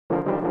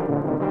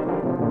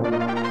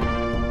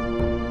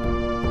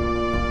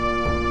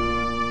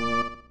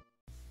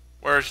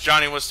Whereas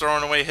Johnny was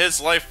throwing away his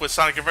life with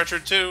Sonic Adventure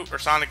 2, or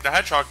Sonic the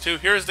Hedgehog 2,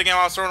 here's the game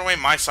I was throwing away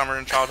my summer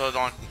and childhood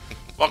on.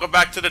 Welcome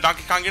back to the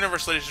Donkey Kong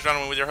universe, ladies and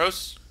gentlemen, with your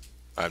hosts.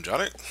 I'm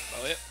Johnny.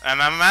 Elliot.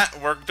 And I'm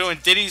Matt. We're doing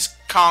Diddy's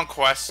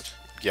Conquest.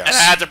 Yes. And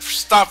I had to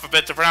stop a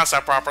bit to pronounce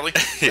that properly.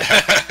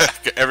 Yeah.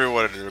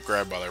 Everyone and their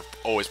grandmother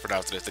always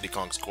pronounced it as Diddy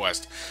Kong's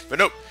Quest. But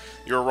nope,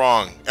 you're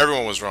wrong.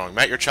 Everyone was wrong.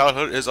 Matt, your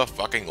childhood is a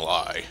fucking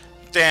lie.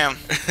 Damn.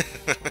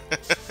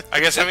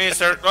 I guess that means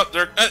there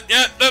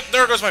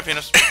goes my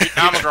penis.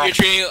 Now I'm a girl. You're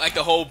treating it like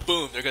the whole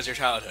boom. There goes your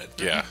childhood.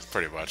 Yeah,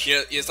 pretty much.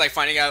 Yeah, it's like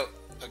finding out.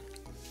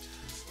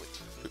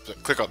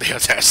 Click on the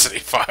Audacity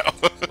file.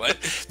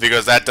 What?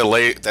 Because that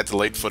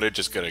delayed footage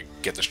is gonna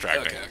get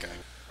distracting. Okay.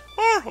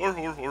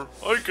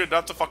 I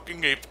kidnapped the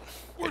fucking ape.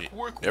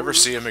 Never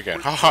see him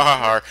again. Ha ha ha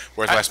ha.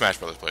 Where's my Smash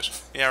Brothers,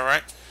 please? Yeah,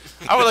 right?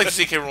 I would like to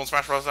see K. Rool in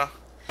Smash Bros. Though.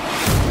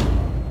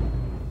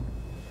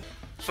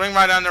 Swing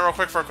right down there real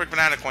quick for a quick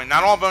banana coin.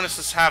 Not all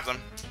bonuses have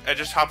them. And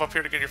just hop up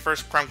here to get your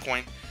first Prem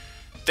coin.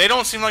 They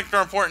don't seem like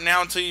they're important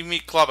now until you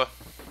meet Clubba.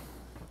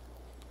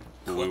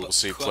 We will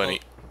see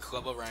plenty.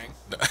 Clubba Rang.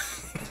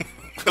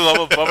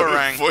 Clubba Bubba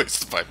Rang.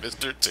 Voiced by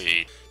Mr.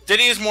 T.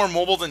 Diddy is more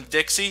mobile than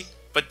Dixie,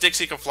 but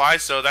Dixie can fly,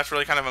 so that's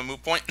really kind of a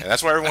moot point. And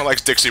that's why everyone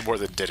likes Dixie more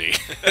than Diddy.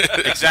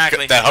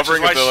 Exactly. That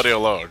hovering ability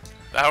alone.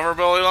 That hover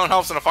ability alone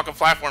helps in a fucking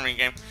platforming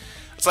game.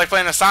 It's like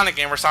playing a Sonic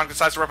game where Sonic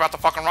decides to rip out the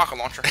fucking rocket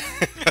launcher.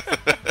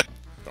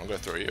 I'm gonna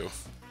throw you.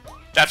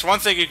 That's one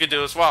thing you could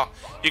do as well.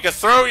 You could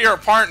throw your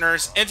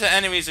partners into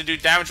enemies and do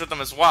damage with them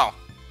as well.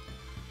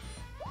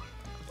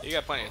 You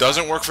got plenty of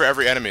Doesn't time. work for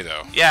every enemy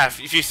though. Yeah,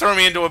 if you throw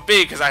me into a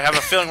B, because I have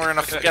a feeling we're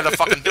gonna get to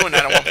fucking doing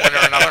that at one point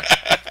or another.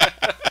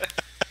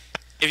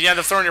 If you end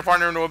up throwing your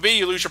partner into a B,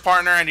 you lose your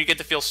partner and you get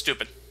to feel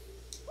stupid.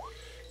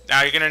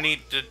 Now you're gonna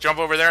need to jump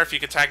over there if you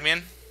could tag me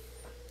in.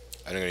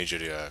 I'm gonna need you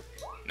to.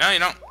 No, you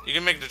don't. You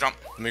can make the jump.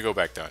 Let me go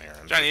back down here.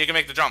 Johnny, you can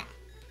make the jump.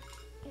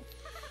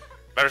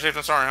 Better safe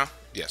than sorry, huh?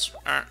 Yes.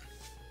 Alright.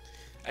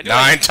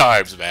 9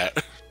 times,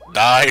 Matt.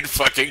 9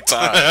 fucking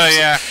times.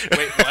 Yeah.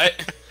 Wait,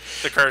 what?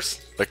 The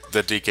curse. The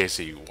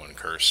DKC 1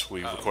 curse.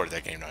 We recorded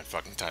that game 9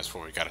 fucking times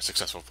before we got a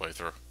successful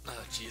playthrough.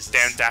 Oh, Jesus.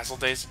 Damn Dazzle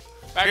Days.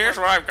 Here's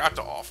what I've got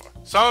to offer.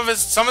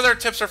 Some of their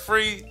tips are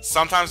free.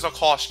 Sometimes they'll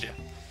cost you.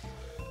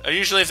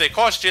 Usually, if they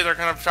cost you, they're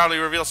gonna probably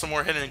reveal some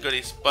more hidden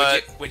goodies.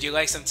 But would you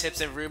like some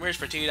tips and rumors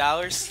for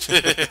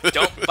 $2?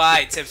 Don't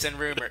buy tips and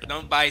rumors.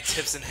 Don't buy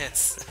tips and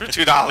hints for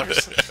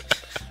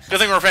 $2. Good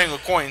thing we're paying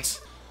with coins.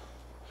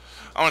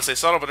 I want to say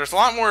subtle, but there's a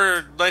lot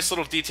more nice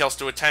little details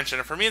to attention,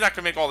 and for me, that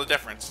could make all the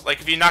difference.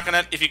 Like if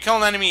you kill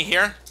an enemy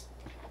here,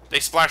 they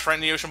splash right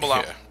in the ocean below.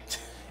 Yeah.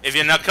 If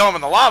you not kill them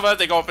in the lava,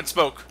 they go up in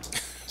smoke.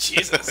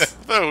 Jesus.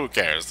 But who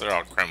cares? They're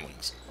all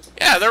gremlins.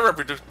 Yeah, they're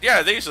reproduce.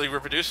 Yeah, they usually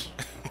reproduce.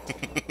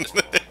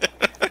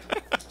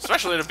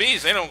 Especially the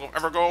bees, they don't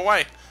ever go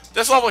away.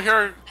 This level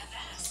here.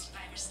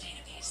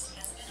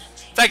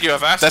 Thank you,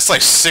 FS. That's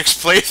like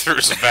 6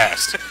 playthroughs of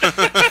Fast.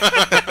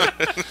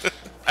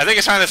 I think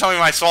it's trying to tell me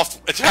it's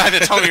trying to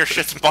tell me your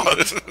shit's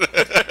bugged.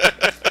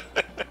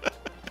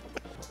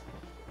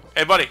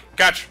 Hey, buddy,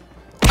 catch.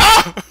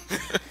 Ah!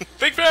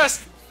 Think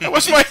fast. That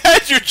was my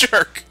head, you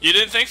jerk. You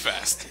didn't think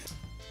fast.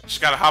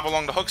 Just gotta hop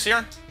along the hooks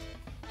here.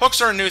 Hooks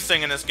are a new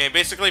thing in this game.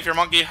 Basically, if your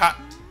monkey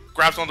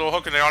grabs onto a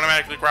hook, and they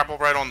automatically grapple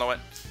right onto it.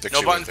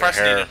 Dixie no button press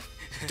needed.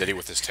 Diddy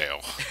with his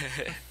tail.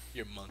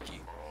 Your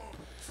monkey.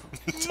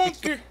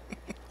 Monkey.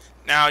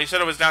 Now, you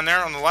said it was down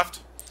there on the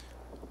left?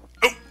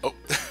 Oh.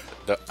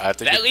 I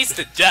think that leads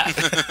to death.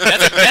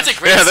 That's a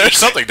great Yeah, there's secret.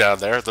 something down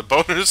there. The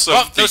bonus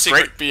of the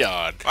great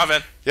beyond. My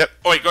bad. Yep.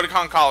 Oh, wait, go to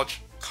Kong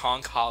College.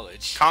 Kong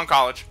College. Kong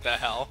College. The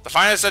hell? The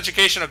finest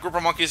education a group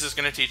of monkeys is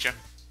going to teach you.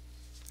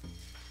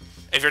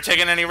 If you're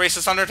taking any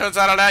racist undertones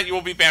out of that, you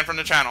will be banned from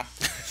the channel.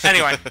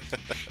 Anyway,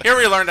 here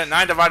we learned that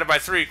 9 divided by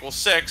 3 equals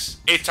 6,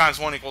 8 times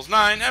 1 equals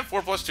 9, and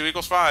 4 plus 2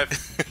 equals 5.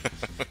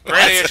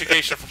 Great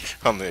education.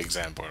 On the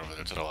exam board over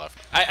there to the left.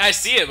 I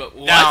see it, but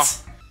what? Now,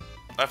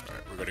 left.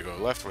 Alright, we're gonna go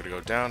left, we're gonna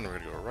go down, we're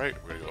gonna go right,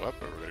 we're gonna go up,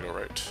 and we're gonna go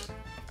right.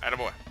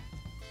 Attaboy.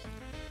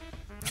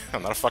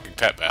 I'm not a fucking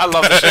pet, man. I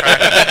love this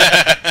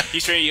track.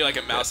 He's treating you like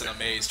a mouse in a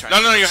maze. Trying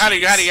No, you had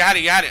it.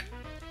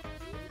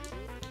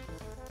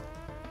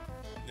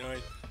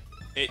 9,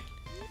 8,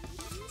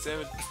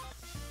 7.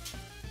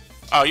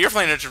 Oh, you're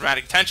playing a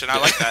dramatic tension. I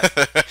like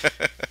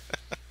that.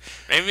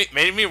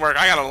 made me work.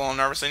 I got a little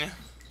nervous in you.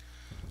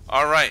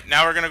 All right,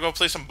 now we're gonna go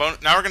play some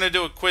bonus. Now we're gonna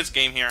do a quiz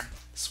game here.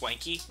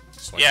 Swanky.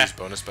 Swanky's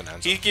bonus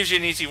bonanza. He gives you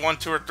an easy 1,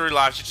 2, or 3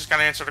 lives. You just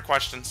gotta answer the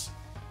questions.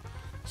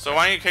 So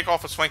why don't you kick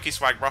off with Swanky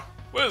Swag, bro?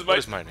 What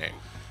is my name?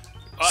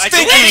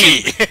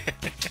 Stinky!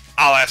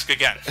 I'll ask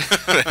again.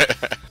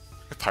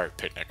 Pirate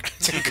Picnic.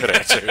 Good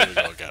answer. Here we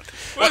go again.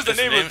 What is the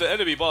name of the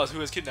enemy boss who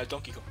has kidnapped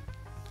Donkey Kong?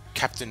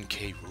 Captain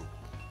K. Rool.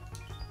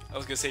 I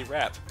was gonna say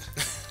rap.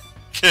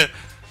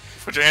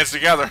 Put your hands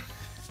together.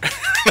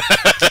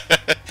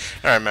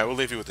 Alright, Matt, we'll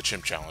leave you with the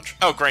chimp challenge.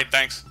 Oh, great,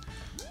 thanks.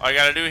 All you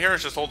gotta do here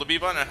is just hold the B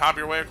button and hop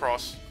your way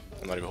across.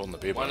 I'm not even holding the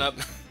B button. 1 up,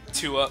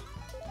 2 up.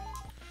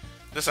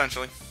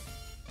 Essentially.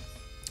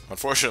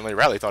 Unfortunately,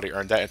 Riley thought he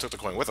earned that and took the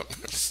coin with him.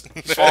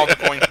 Swallow the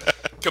coin.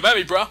 Come at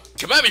me, bro.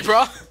 Come at me,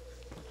 bro.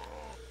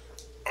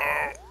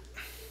 Oh.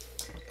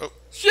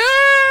 Shit!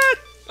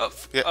 Oh,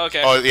 Yeah.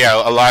 okay. Oh,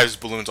 yeah, Alive's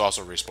balloons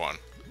also respawn.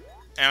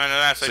 And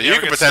that's So you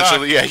can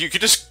potentially, yeah, you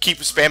could just keep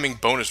spamming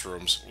bonus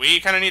rooms. We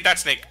kind of need that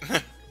snake.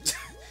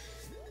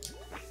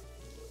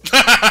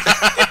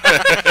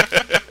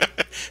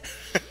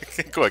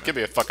 Go ahead, give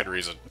me a fucking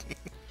reason.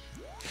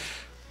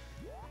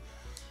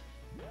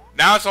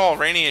 Now it's all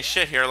rainy as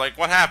shit here. Like,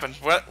 what happened?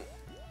 What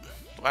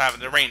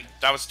happened? It rained.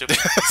 That was stupid.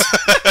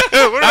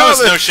 That was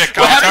no shit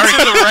commentary. What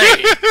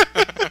happened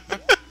to the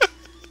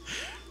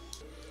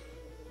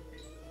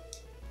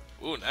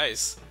rain? Ooh,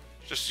 nice.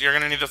 Just, you're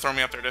gonna need to throw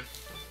me up there, dude.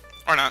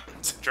 Or not.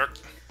 Jerk.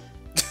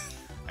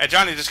 Hey,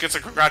 Johnny just gets a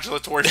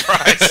congratulatory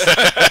prize.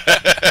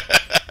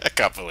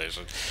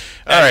 Compilation.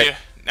 Alright.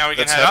 Now we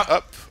can head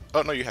up.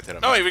 Oh, no, you have to hit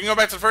up. No, wait, we can go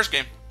back to the first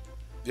game.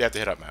 You have to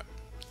hit up, Matt.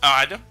 Oh,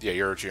 I do? Yeah,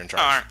 you're in charge. Oh,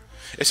 alright.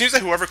 It seems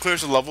that whoever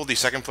clears the level, the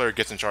second player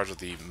gets in charge of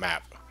the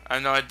map. I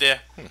have no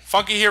idea.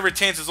 Funky here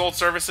retains his old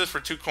services for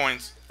 2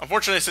 coins.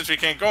 Unfortunately, since we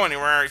can't go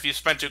anywhere, if you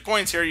spend 2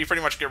 coins here, you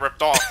pretty much get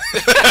ripped off.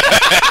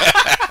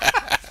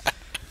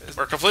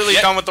 We're completely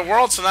done with the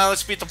world, so now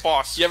let's beat the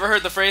boss. You ever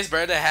heard the phrase,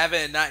 better to have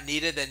it and not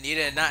need it than need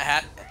it and not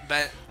have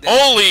but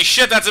Holy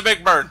shit, that's a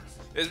big bird.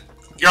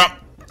 You're up.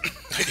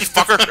 You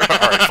fucker.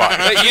 Alright, fine.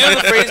 Wait, you know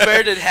the phrase,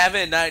 better to have it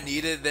and not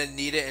need it than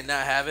need it and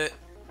not have it?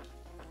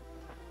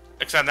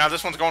 Except now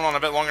this one's going on a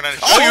bit longer than it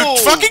should. Oh, you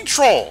fucking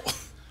troll!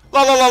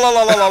 La la la la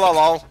la la la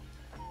la.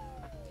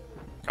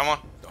 Come on.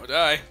 Don't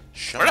die.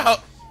 Where the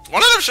hell?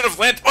 One of them should have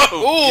landed.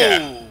 Whoa! Ooh!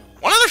 Yeah.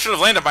 One of them should have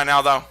landed by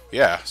now, though.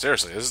 Yeah,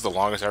 seriously, this is the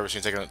longest I've ever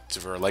seen taken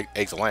for an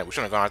egg to land. We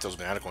shouldn't have gone after those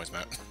banana coins,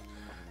 Matt.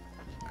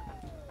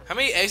 How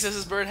many eggs does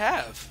this bird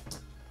have?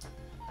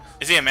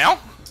 Is he a male?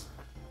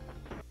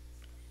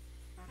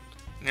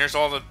 And here's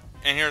all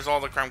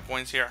the crumb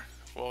coins here.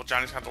 Well,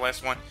 Johnny's got the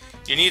last one.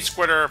 You need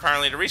Squitter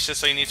apparently to reach this,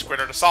 so you need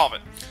Squitter to solve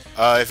it.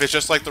 If it's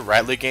just like the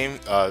Rat League game,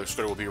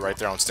 Squitter will be right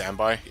there on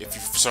standby. If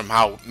you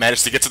somehow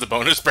manage to get to the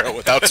bonus barrel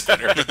without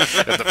Squitter in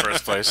the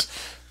first place.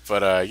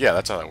 But yeah,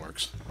 that's how that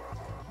works.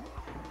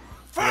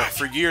 You know,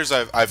 for years,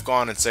 I've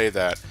gone and say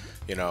that,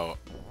 you know,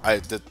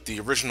 the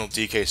original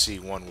DKC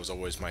 1 was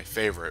always my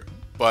favorite,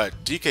 but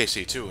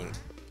DKC 2,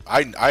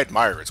 I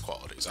admire its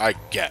qualities. I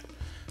get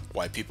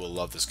why people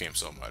love this game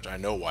so much. I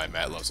know why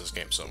Matt loves this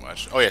game so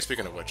much. Oh yeah,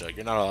 speaking of which,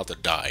 you're not allowed to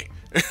die.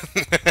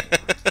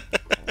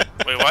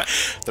 Wait, what?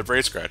 The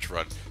braid scratch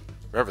run.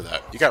 Remember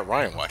that. You got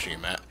Ryan watching it,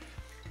 Matt.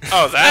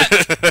 Oh,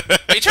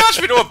 that? He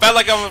challenged me to a bet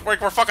like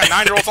we're fucking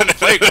 9-year-olds on the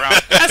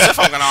playground. As if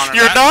I'm gonna honor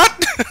You're that. not?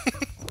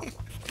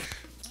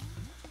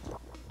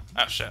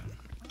 Oh shit.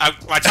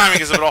 My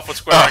timing is a bit off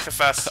with Squitter, I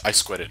confess. I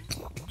squid it.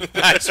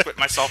 I squid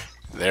myself.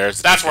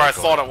 That's where I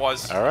thought it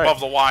was. All right. Above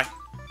the Y.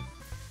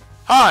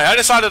 Hi, I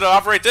decided to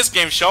operate this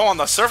game show on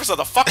the surface of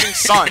the fucking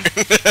sun.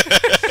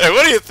 Hey,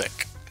 what do you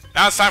think?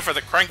 Now it's time for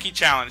the Cranky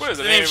Challenge. What is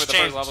the name name's of the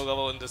first changed.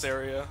 level in this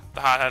area?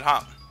 The Hothead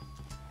Hop.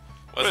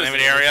 What's the name of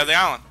the area of the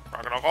island?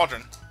 Crocodile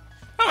Cauldron.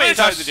 How many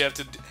times did you have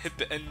to hit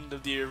the end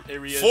of the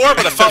area? 4,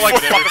 but it felt like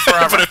fucking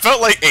forever. But it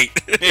felt like 8.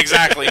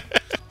 Exactly.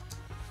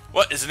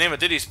 What is the name of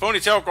Diddy's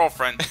ponytail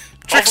girlfriend?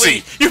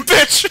 Trixie, you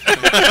bitch!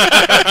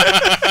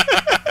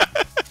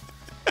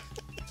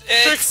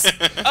 It's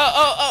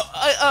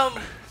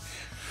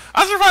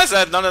I'm surprised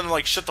that none of them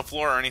like shit the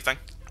floor or anything.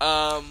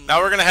 Now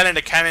Now we're gonna head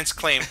into Cannon's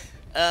Claim.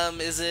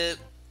 is it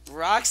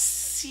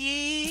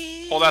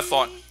Roxy? Hold that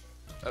thought.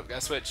 Oh,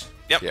 gotta switch.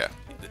 Yep. Yeah.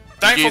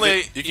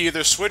 Thankfully, You can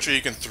either switch or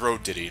you can throw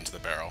Diddy into the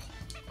barrel.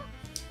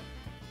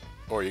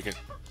 Or you can...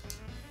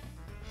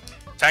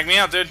 tag me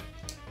out, dude.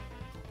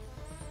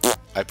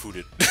 I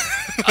pooted.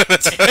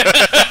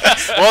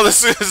 Well,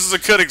 this is a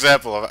good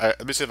example of...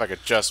 let me see if I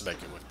could just make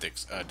it with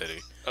Diddy.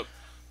 Oh.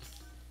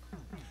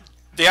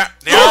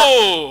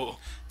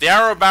 The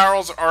arrow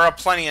barrels are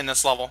aplenty in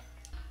this level.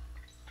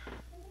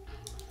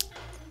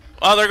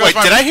 Oh, there goes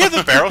Wait, did I hear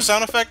the barrel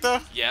sound effect, though?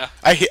 Yeah.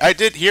 I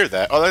did hear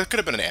that. Oh, that could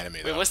have been an anime,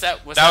 though. Wait, what's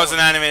that? That was an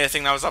animated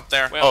thing that was up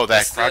there. Well, Oh, that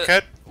what's croc the-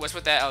 head? What's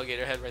with that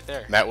alligator head right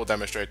there? Matt will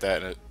demonstrate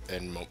that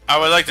in I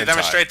would like to in time.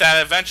 demonstrate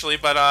that eventually,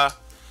 but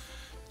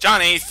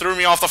Johnny threw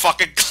me off the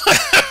fucking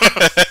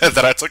cliff.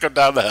 Then I took him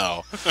down the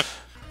hill.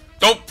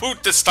 Don't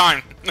poot this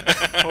time.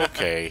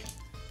 Okay.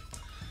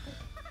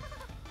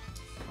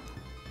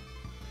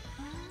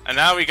 And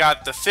now we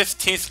got the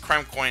 15th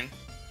creme coin.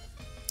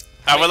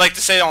 I would like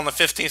to say on the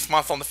 15th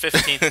month on the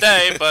 15th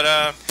day,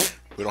 but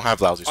We don't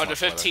have lousy On the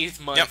smart 15th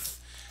month. Yep.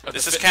 of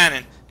This the is fi-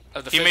 canon.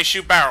 of the He fi- may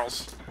shoot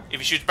barrels. If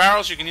he shoots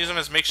barrels, you can use them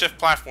as makeshift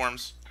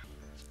platforms.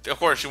 Of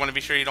course, you want to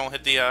be sure you don't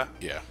hit the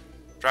Yeah.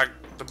 drag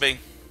the big.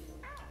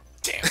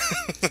 Damn.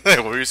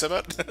 What were you saying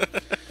about?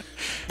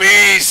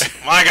 Bees!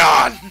 My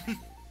God!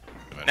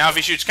 Now, if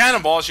he shoots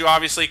cannonballs, you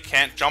obviously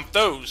can't jump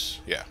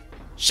those. Yeah.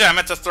 Shit, I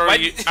meant to throw Why-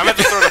 you. I meant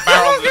to throw the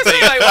barrel into the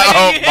thing. Like, why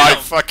Oh didn't you my hit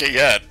him? fucking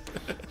head.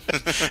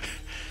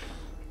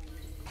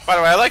 By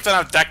the way, I like that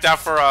I'm decked out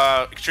for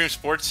extreme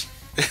sports.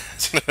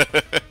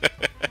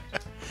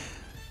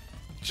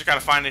 Just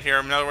gotta find it here.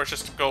 In other words,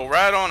 just go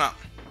right on up.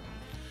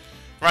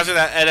 Reminds me of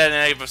that Ed, Ed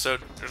and Abe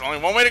episode. There's only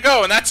one way to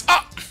go, and that's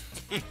up.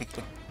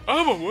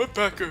 I'm a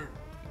woodpecker.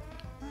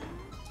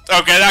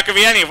 Okay, that could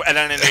be any at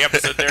any of the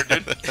episode there,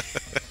 dude.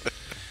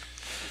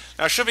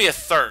 Now, it should be a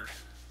third.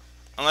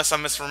 Unless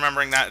I'm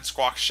misremembering that, it's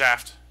Squawk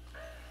Shaft.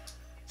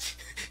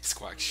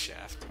 Squawk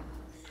Shaft.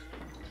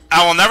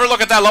 I will never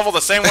look at that level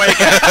the same way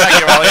again. Thank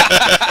you, Elliot.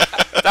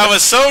 That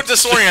was so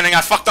disorienting,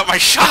 I fucked up my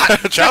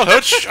shot.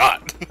 Childhood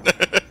shot.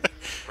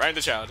 Right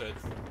into childhood.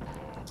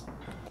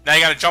 Now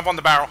you gotta jump on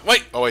the barrel.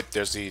 Wait! Oh wait,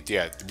 there's the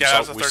that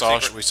was the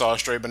third secret. we saw a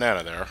stray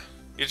banana there.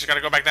 You just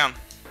gotta go back down.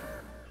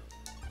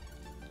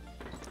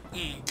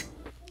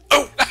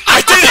 Oh!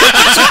 I did it!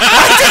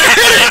 I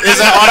did it! Is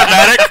that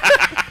automatic?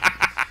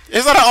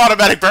 Is that an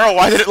automatic barrel?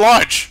 Why did it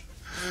launch?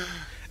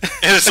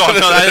 No,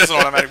 that is an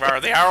automatic barrel.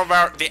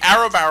 The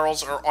arrow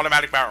barrels are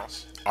automatic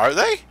barrels. Are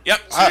they? Yep.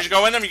 As soon as you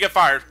go in them, you get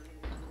fired.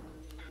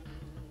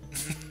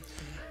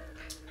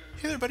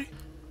 Hey there, buddy.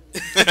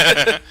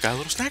 Got a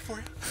little snack for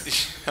you.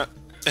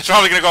 It's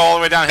probably gonna go all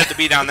the way down and hit the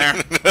B down there.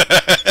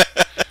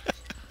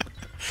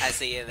 I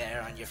see you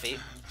there on your feet.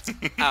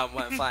 I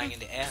went flying in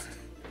the air.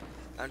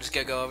 I'm just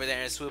gonna go over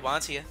there and swoop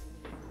onto you.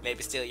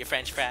 Maybe steal your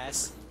French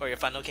fries or your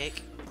funnel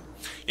cake.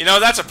 You know,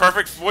 that's a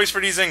perfect voice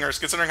for these zingers,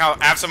 considering how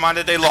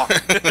absent-minded they look.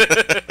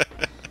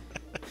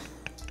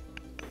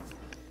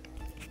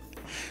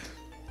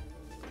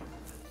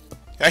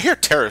 I hear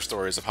terror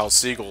stories of how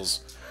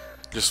seagulls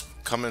just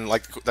come in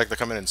like they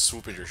come in and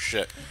swoop in your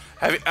shit.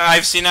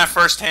 I've seen that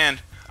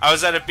firsthand. I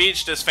was at a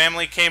beach, this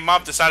family came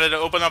up, decided to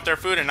open up their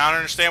food, and I don't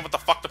understand what the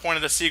fuck the point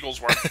of the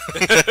seagulls were.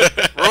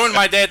 Ruined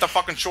my day at the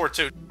fucking shore,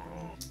 too.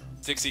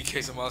 Dixie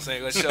kicks him off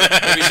saying, let me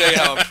show you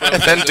how I'm pro.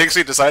 And then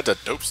Dixie decided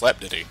to dope slap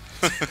Diddy.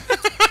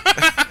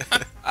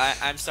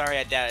 I'm sorry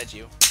I doubted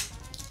you.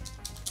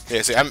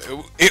 Yeah, see,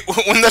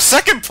 when the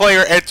second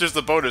player enters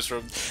the bonus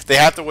room, they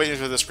have to wait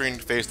until the screen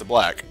fades to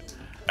black.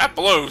 That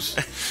blows.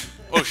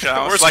 Oh shit,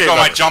 I was Worst like game on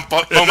my ever. jump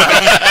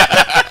momentum.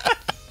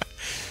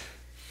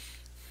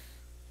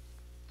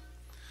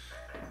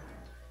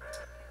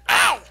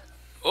 Ow!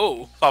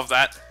 Oh. Love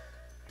that.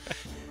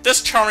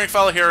 This charming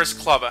fellow here is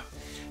clever.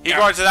 He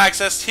guards the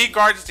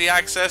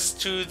access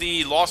to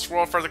the Lost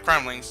World for the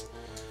Kremlings.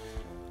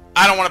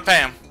 I don't want to pay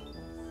him.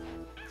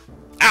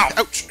 Ow!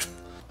 Ouch!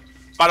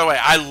 By the way,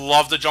 I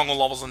love the jungle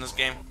levels in this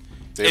game.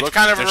 They're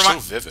so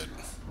vivid.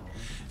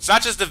 It's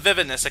not just the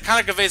vividness, it kind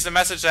of conveys the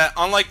message that,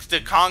 unlike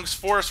the Kong's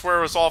Forest where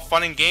it was all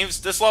fun and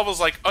games, this level's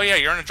like, oh yeah,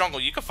 you're in a jungle,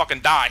 you could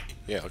fucking die.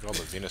 Yeah, look at all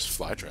the Venus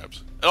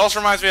flytraps. It also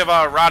reminds me of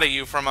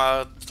Radayu from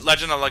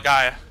Legend of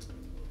Legaia.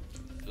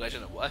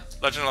 Legend of what?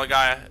 Legend of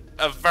Legaia,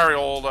 a very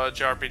old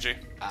JRPG.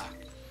 Ah.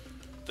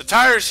 The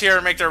tires here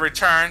make their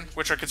return,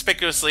 which are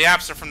conspicuously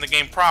absent from the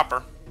game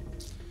proper.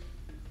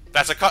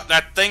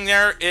 That thing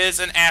there is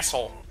an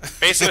asshole.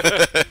 Basically,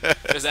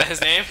 Is that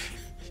his name?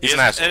 He's an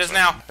asshole. It is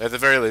now. At the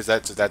very least,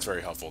 that's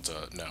very helpful to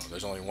know.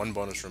 There's only one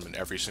bonus room in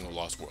every single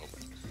Lost World.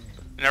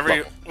 In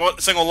every Level.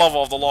 single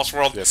level of the Lost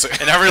World. Yes.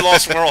 In every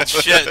Lost World.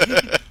 Shit.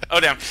 Oh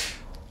damn.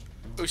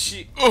 Oh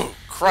shit. Oh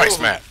Christ,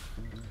 Oh. Matt.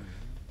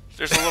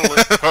 There's a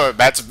little.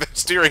 Matt's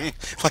steering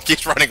like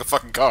he's running a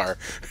fucking car.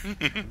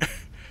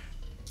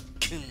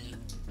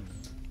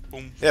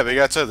 Boom. Yeah, but you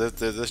gotta say that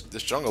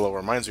this jungle level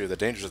reminds me of the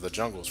dangers of the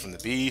jungles, from the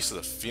bees to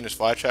the Venus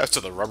flytraps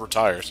to the rubber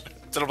tires.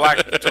 To the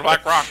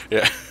black rock.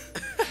 Yeah.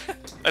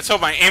 Let's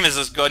hope my aim is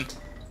as good.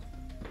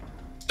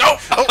 No!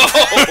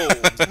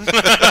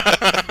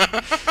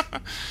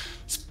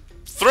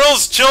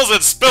 Thrills, chills,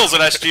 and spills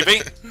at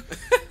SGB.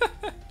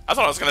 I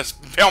thought I was gonna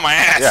impale my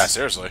ass. Yeah,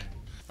 seriously.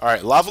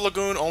 Alright, Lava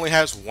Lagoon only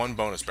has one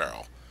bonus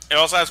barrel. It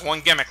also has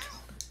one gimmick.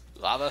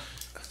 Lava?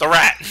 The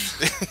rat.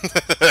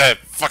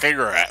 Fucking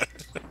rat.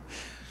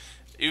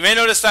 You may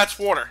notice that's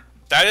water.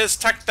 That is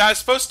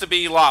supposed to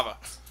be lava.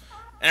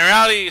 In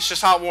reality, it's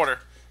just hot water.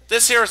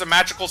 This here is a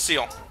magical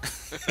seal.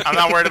 I'm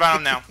not worried about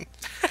him now.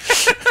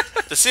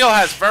 The seal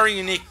has very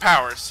unique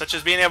powers, such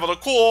as being able to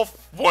cool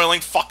boiling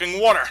fucking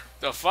water.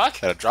 The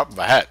fuck? At a drop of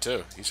a hat,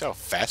 too. You see how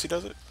fast he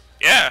does it?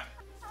 Yeah.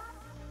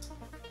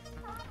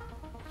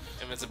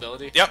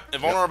 Invincibility? Yep,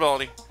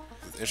 invulnerability.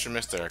 The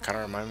instruments there kind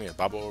of remind me of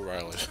Bobo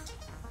O'Reilly.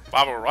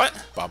 Bobo what?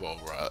 Bobo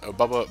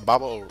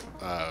O'Reilly.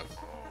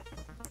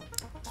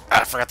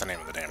 I forgot the name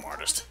of the damn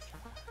artist.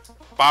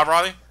 Bob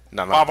Marley?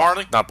 No, Bob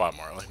Marley? Not Bob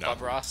Marley. No.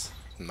 Bob Ross?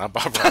 Not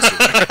Bob Ross.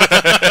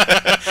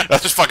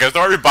 That's just fucking. There's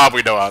already Bob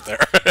we know out there.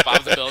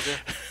 Bob the Builder?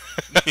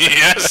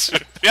 Yes.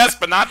 Yes,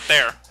 but not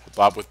there.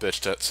 Bob with bitch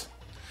tits.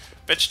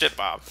 Bitch tit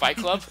Bob. Fight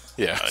Club?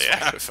 Yeah. Oh,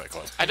 yeah. Fight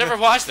Club. I never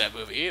watched that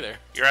movie either.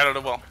 You're out of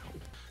the will.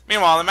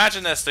 Meanwhile,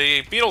 imagine this.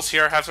 The Beatles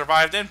here have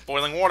survived in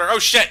boiling water. Oh,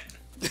 shit!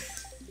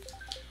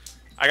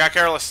 I got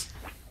careless.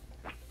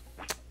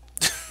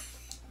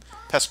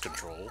 Pest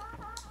control.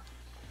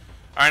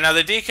 Alright, now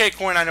the DK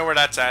coin, I know where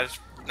that's at.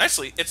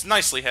 It's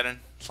nicely hidden.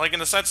 It's like in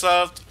the sense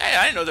of, hey,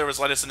 I didn't know there was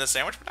lettuce in this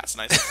sandwich, but that's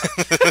nice.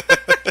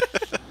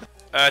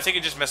 I think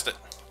you just missed it.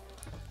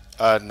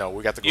 No,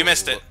 we got the. You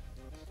missed it.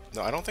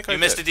 No, I don't think I You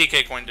did. missed the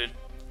DK coin, dude.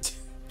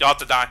 You'll have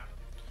to die.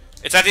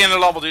 It's at the end of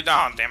the level, dude.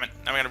 Oh, damn it.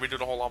 Now we gotta redo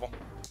the whole level.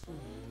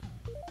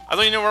 I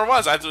thought you knew where it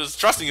was. I was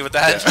trusting you with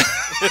that.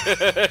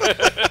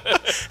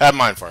 Have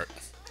mine fart.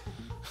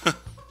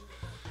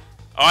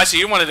 Oh, I see.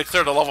 You wanted to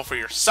clear the level for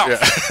yourself. Yeah,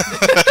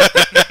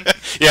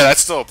 yeah, that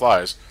still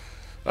applies.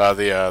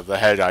 The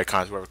head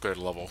icons, whoever cleared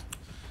the level.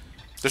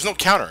 There's no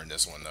counter in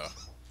this one though.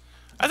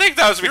 I think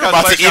that was You're because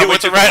about to Blake's eat got it way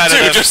with the too rat too,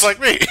 competitive. just like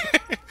me.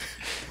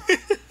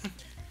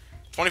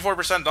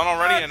 24% done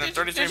already, and in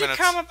 33 did minutes.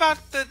 you comment about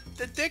the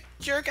dick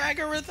jerk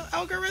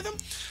algorithm?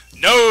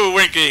 No,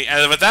 Winky.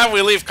 And with that,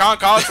 we leave Con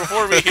College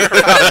before we hear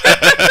about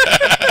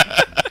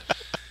it.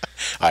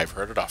 I've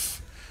heard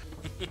enough.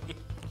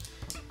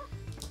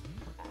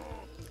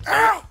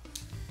 Ow!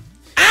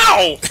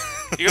 Ow!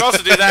 You can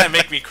also do that and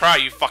make me cry,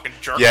 you fucking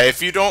jerk. Yeah,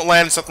 if you don't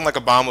land something like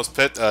a bombless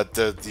pit,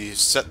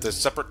 the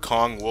separate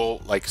Kong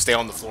will like stay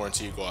on the floor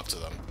until you go up to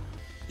them.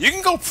 You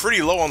can go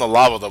pretty low on the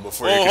lava though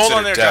before you're considered hold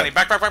on there, dead. Johnny.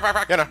 Back.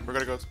 Yeah, no, we're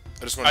gonna go.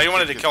 I just Oh, you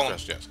wanted to kill him.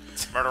 Yes.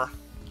 Murderer.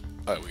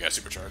 Oh, we got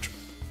supercharge.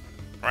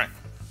 Right.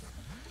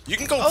 You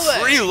can go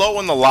pretty low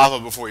in the lava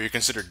before you're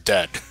considered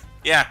dead.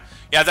 Yeah.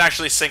 You have to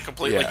actually sink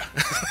completely. Yeah.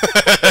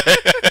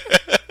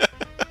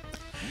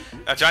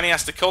 Now Johnny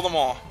has to kill them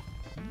all.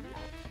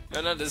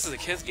 No, this is a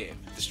kid's game.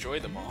 Destroy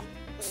them all.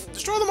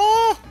 Destroy them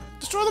all!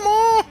 Destroy them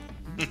all!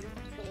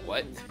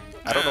 What?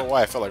 I don't know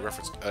why I felt like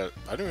reference. I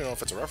don't even know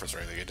if it's a reference or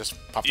anything. It just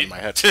popped in my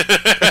head.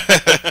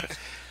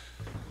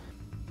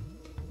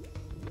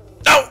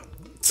 No!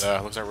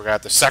 Looks like we're gonna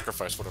have to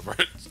sacrifice one of our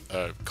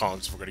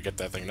Kongs if we're gonna get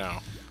that thing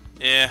now.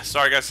 Yeah,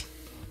 sorry guys.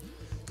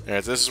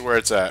 Alright, this is where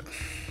it's at.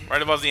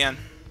 Right above the end.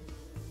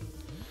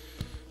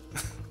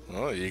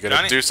 Well, you gotta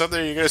Johnny? do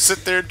something. You gotta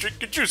sit there and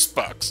drink your juice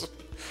box.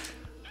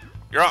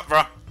 You're up,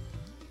 bro.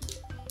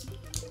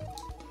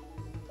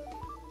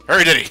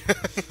 Hurry, Diddy!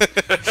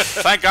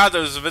 Thank God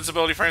those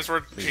invincibility frames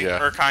were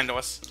kind to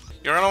us.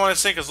 You're gonna want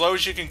to sink as low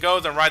as you can go,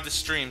 then ride the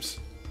streams.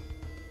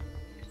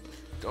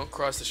 Don't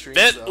cross the stream.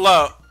 Bit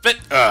low. Bit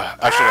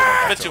I should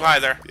have bit too high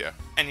there. Yeah.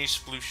 And you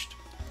splooshed.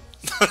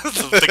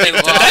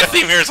 the death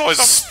theme here is always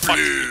a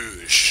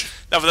Sploosh.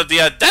 No, but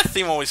the death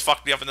theme always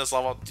fucked me up in this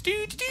level.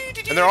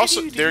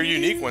 And they're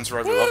unique ones for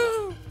every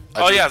level.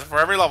 Oh yeah, for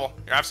every level.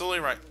 You're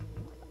absolutely right.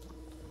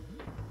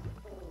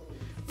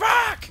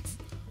 Rock!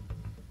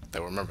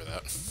 They'll remember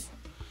that.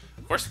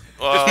 Of course.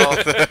 Well,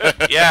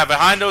 yeah,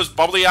 behind those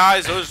bubbly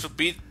eyes, those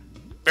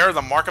bear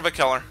the mark of a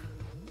killer.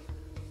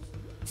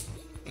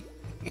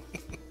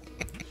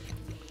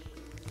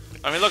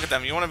 I mean, look at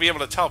them. You want to be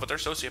able to tell, but they're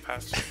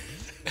sociopaths.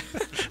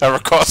 I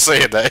recall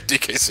saying that at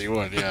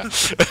DKC1, yeah.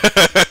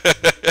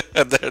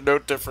 And they're no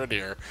different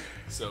here.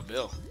 So,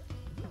 Bill,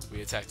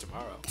 we attack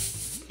tomorrow.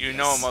 You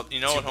know him. You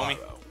know it, homie.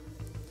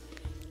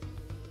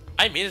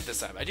 I mean it this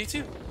time. I do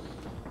too.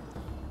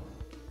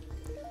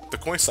 The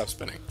coin stopped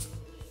spinning.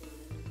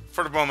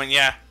 For the moment,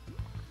 yeah.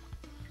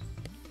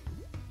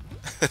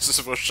 This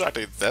is most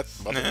shocking. That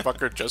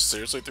motherfucker just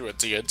seriously threw a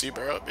TNT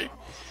barrel at me.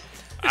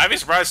 I'd be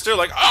surprised too.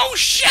 Like, oh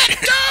shit,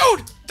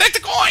 dude! Take the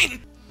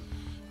coin!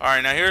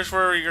 Alright, now here's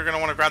where you're going to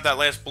want to grab that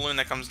last balloon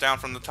that comes down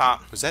from the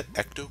top. Was that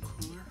Ecto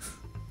Cooler?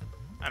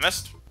 I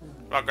missed.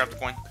 I'll grab the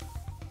coin.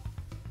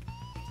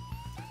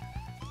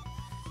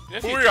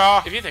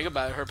 If you think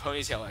about it, her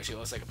ponytail actually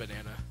looks like a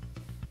banana.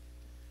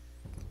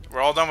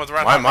 We're all done with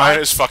red. My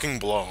mind is fucking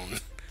blown.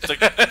 And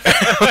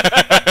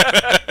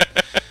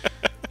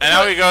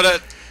now we go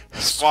to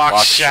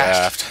Squawk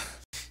Shaft.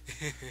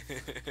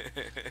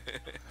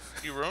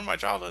 You ruined my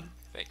childhood.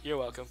 You're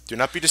welcome. Do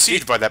not be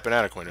deceived by that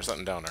banana coin. There's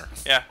something down there.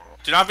 Yeah.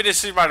 Do not be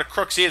deceived by the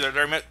crooks either.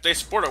 They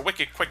sport a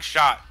wicked quick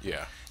shot.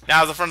 Yeah.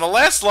 Now, from the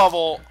last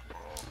level,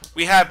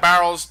 we had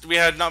barrels. We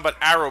had nothing but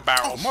arrow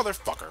barrels. Oh,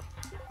 motherfucker.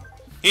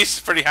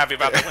 He's pretty happy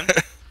about that one.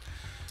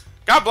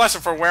 God bless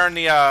him for wearing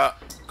the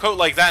coat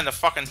like that in the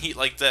fucking heat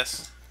like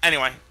this.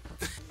 Anyway.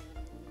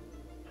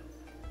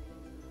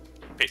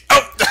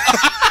 Oh!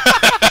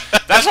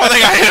 That's one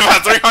thing I hate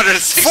about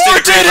 360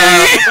 For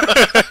Diddy!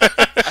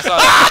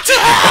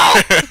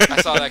 I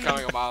saw that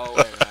coming a mile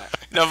away.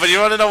 No, but you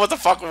want to know what the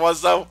fuck it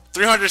was, though?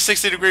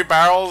 360-degree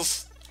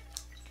barrels.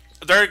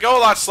 They go a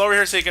lot slower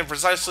here so you can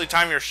precisely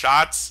time your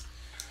shots.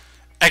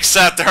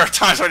 Except there are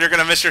times when you're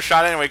going to miss your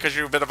shot anyway because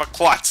you're a bit of a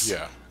klutz.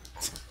 Yeah.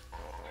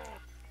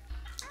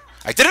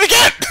 I did it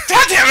again!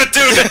 God damn it,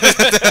 dude!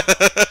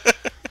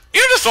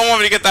 You just don't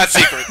want me to get that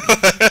secret.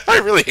 I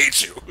really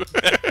hate you.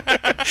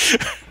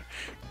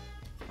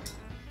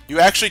 You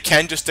actually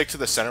can just stick to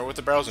the center with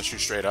the barrels and shoot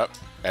straight up,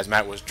 as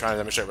Matt was trying to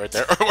demonstrate right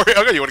there.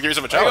 Okay, you want to give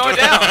yourself a challenge? Going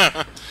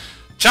down.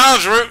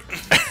 Challenge route.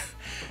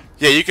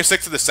 Yeah, you can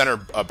stick to the center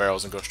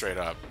barrels and go straight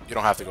up. You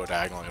don't have to go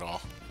diagonally at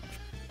all.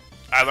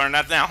 I learned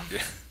that now.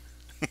 Yeah.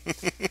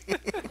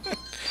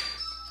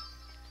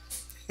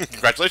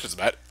 Congratulations,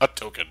 Matt. A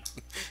token.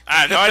 I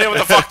had no idea what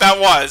the fuck that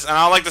was, and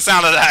I don't like the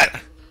sound of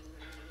that.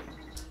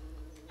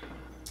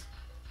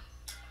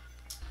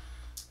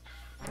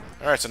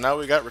 Alright, so now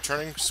we got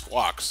returning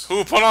Squawks.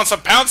 Who put on some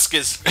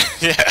poundskis.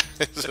 Yeah,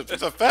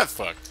 he's a fat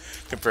fuck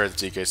compared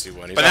to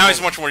TKC1. But now he's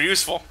much more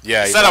useful.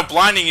 Yeah, instead of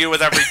blinding you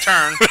with every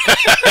turn,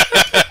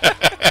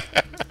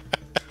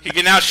 he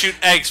can now shoot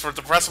eggs for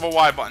the pressable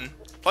Y button.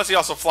 Plus, he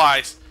also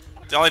flies.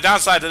 The only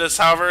downside to this,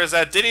 however, is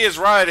that Diddy is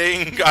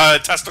riding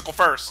testicle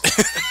first.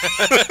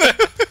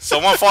 So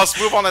one false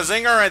move on a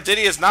zinger, and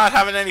Diddy is not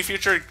having any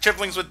future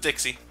chiplings with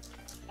Dixie.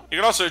 You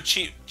can also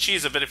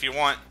cheese a bit if you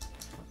want.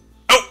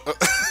 Oh!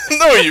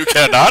 No, you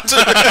cannot.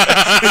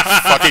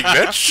 Fucking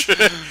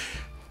bitch.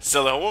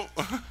 So,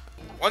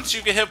 once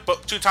you get hit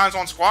 2 times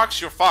on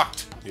squawks, you're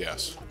fucked.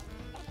 Yes.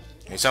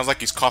 He sounds like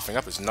he's coughing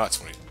up his nuts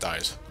when he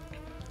dies.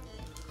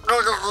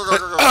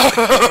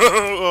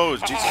 Oh,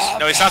 Jesus.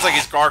 No, he sounds like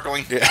he's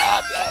gargling.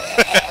 Yeah.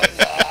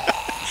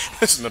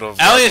 This is the middle of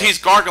Elliot, he's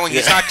gargling.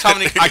 He's not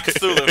coming like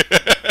Cthulhu.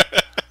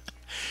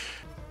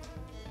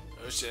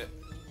 Oh shit.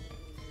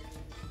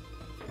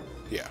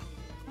 Yeah.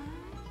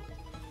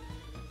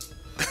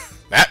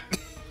 Matt?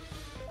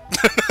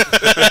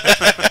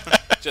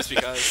 Just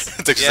because.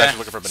 Dix is actually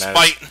looking for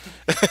bananas. Spite.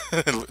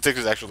 Dix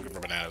is actually looking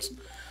for bananas.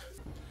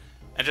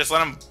 And just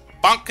let him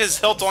bonk his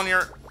hilt on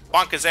your...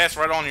 bonk his ass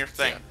right on your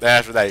thing. Yeah.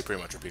 After that, he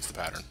pretty much repeats the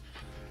pattern.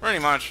 Pretty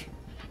much.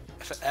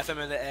 F him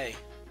in the A.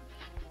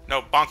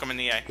 No, bonk him in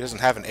the A. He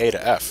doesn't have an A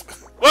to F.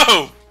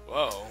 Whoa!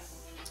 Whoa.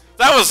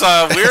 That was,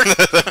 weird.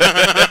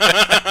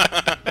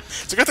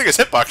 It's a good thing his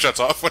hitbox shuts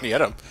off when you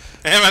hit him.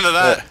 Amen to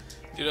that.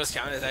 Do those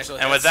count as actual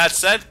And with that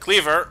said,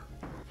 Cleaver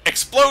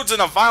explodes in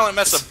a violent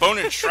mess of bone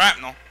and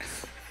shrapnel.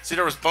 See,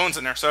 there was bones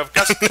in there, so if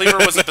Gus Cleaver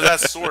was a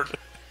possessed sword.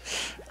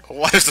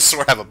 Why does the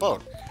sword have a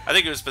bone? I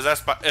think it was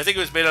possessed by... I think it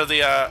was made of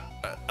the, a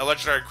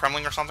legendary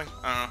Kremling or something.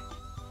 I don't know.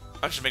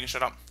 I'm just making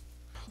shit up.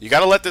 You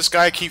gotta let this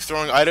guy keep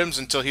throwing items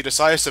until he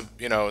decides to,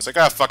 you know, it's like,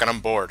 ah, fucking, I'm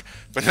bored.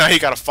 But now you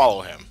gotta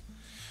follow him.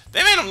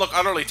 They made him look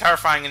utterly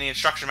terrifying in the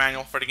instruction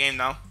manual for the game,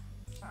 though.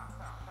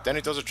 Then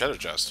he throws a treasure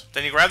chest.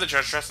 Then you grab the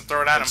treasure chest and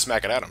throw it at him. And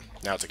smack it at him.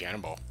 Now it's a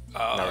cannonball.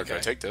 Oh, now we're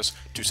gonna take this.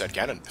 2-set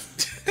cannon.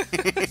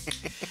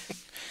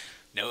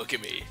 Now look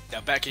at me.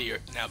 Now back at your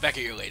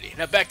lady.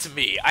 Now back to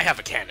me. I have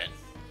a cannon.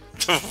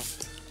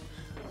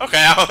 Okay,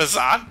 I was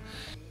on.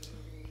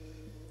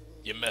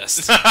 You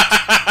missed.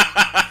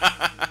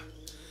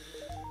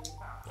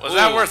 Was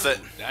that worth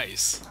it?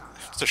 Nice.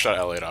 Just to shut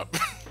Elliot up.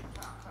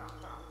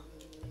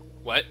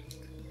 What?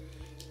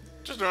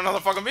 Just do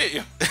another fucking beat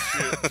you.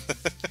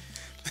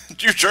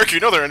 You jerk, you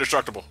know they're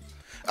indestructible.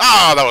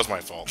 Ah, that was my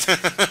fault.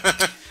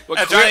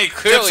 Well, Johnny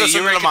clearly dips us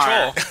you were in into the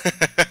mire.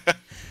 control.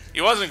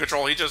 He was in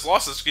control. He just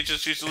lost his. He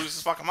just used to lose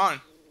his fucking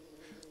mind.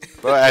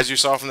 But as you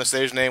saw from the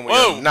stage name, we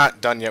Whoa. are not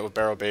done yet with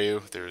Barrow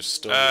Bayou. There's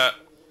still...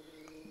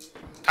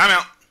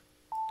 Timeout.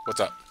 What's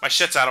up? My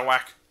shit's out of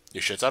whack.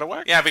 Your shit's out of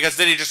whack? Yeah, because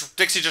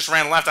Dixie just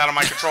ran left out of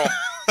my control.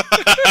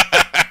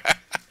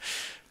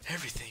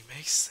 Everything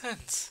makes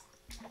sense.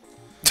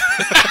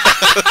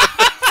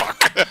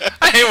 Fuck.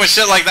 I hate when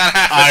shit like that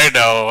happens. I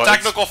know.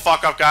 Technical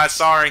fuck up, guys.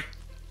 Sorry.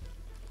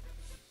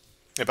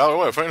 Yeah, by the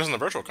way, we're playing this on the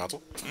virtual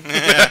console.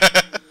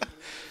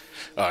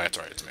 Oh, that's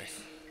right. It's me.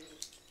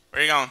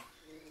 Where you going?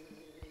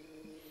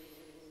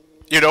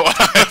 You know, I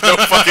have no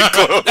fucking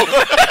clue.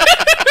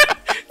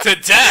 To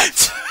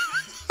death!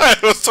 I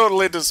was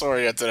totally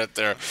disoriented at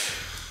there.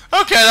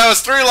 Okay, that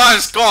was 3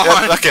 lives gone.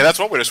 Yeah, okay, that's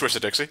one way to switch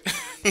to Dixie.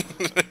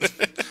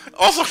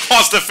 Also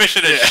cost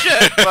efficient as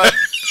shit, but...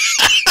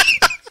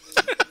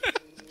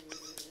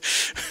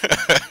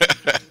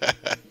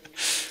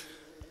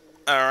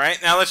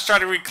 Alright, now let's try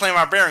to reclaim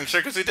our bearings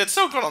here, because we did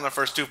so good on the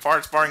first 2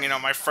 parts, barring, you know,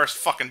 my first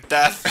fucking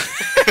death.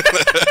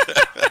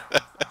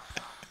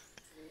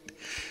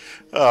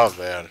 Oh,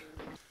 man.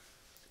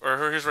 Or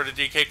here's where the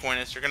DK coin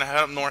is. You're gonna head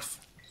up north.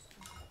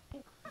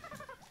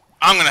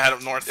 I'm gonna head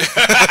up north.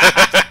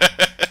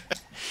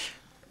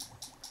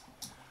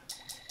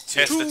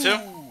 Test the 2.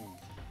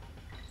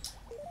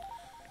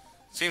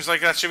 Seems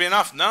like that should be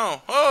enough.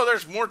 No. Oh,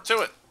 there's more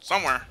to it.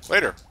 Somewhere.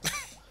 Later.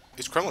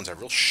 These Kremlins have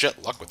real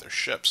shit luck with their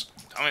ships.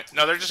 Tell me.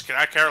 No, they're just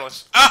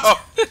careless.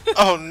 Oh!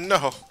 Oh,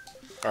 no.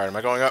 Alright, am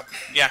I going up?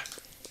 Yeah.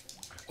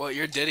 Well,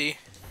 you're Diddy.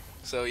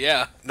 So,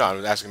 yeah. No,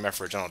 I'm asking Matt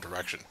for a general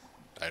direction.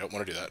 I don't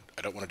want to do that.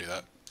 I don't want to do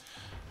that.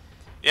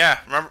 Yeah,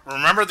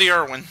 remember the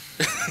Irwin.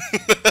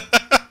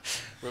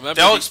 Remember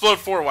They'll explode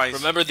 4 ways.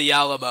 Remember the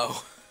Alamo.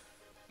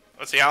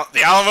 What's the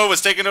Alamo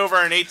was taken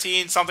over in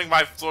 18-something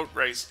by float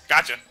race.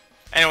 Gotcha.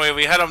 Anyway,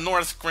 we head up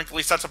north.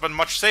 Crinkly sets up a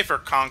much safer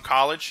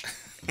college.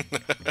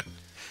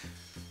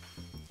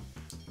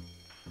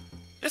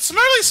 It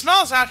really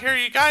smells out here,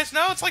 you guys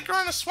know? It's like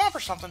you're in a swamp or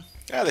something.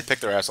 Yeah, they pick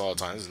their ass all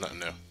the time. This is nothing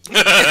new.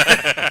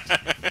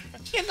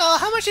 You know,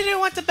 how much did you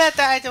want to bet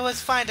that I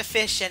was find a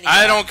fish anyway?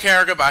 I don't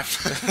care. Goodbye.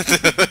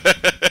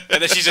 And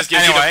then she just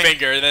gives you the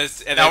finger. And then,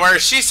 now, where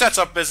she sets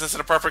up business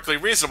in a perfectly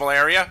reasonable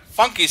area,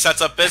 Funky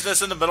sets up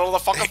business in the middle of the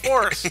fucking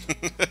forest.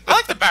 I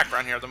like the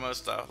background here the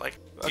most, though. Like,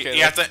 okay,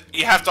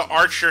 you have to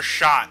arch your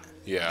shot.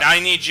 Yeah. Now I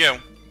need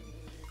you.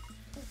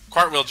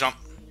 Cartwheel jump.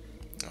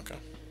 Okay.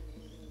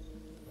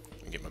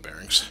 Let me get my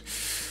bearings.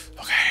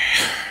 Okay.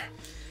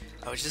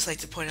 I would just like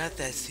to point out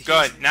that...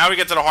 Good. Now we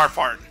get to the hard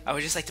part. I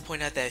would just like to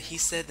point out that he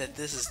said that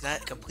this is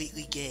not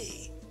completely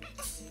gay.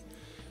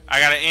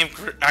 I gotta aim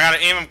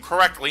him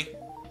correctly.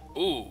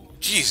 Ooh.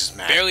 Jesus,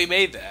 man. Barely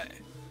made that.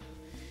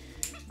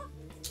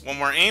 One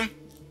more aim.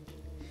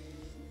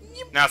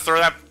 Now throw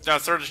the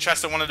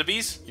chest at one of the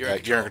bees. You're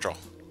in control.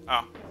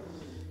 Oh.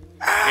 You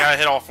gotta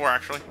hit all 4,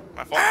 actually.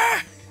 My fault.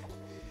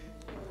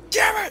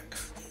 Damn it!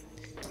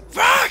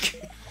 Fuck!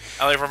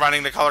 Ellie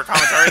providing the color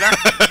commentary there.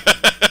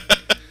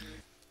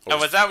 And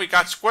with that, we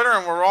got Squitter,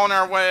 and we're on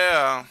our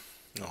way.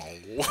 No.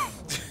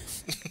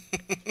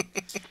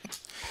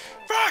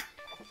 Fuck!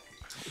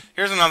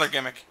 Here's another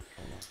gimmick.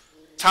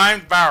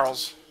 Timed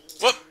barrels.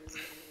 Whoop!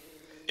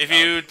 If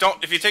you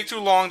take too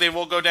long, they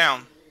will go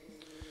down.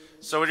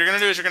 So what you're gonna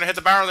do is you're gonna hit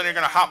the barrel, then you're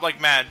gonna hop like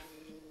mad.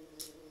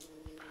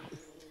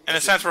 In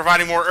a sense,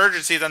 providing more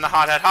urgency than the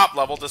hothead hop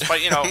level,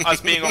 despite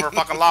us being over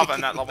fucking lava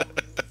in that level.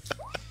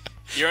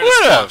 You're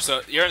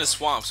in a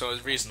swamp, so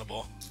it's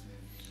reasonable.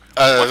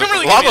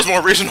 Really lava's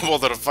more reasonable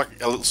than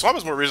swamp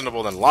is more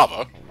reasonable than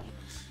lava.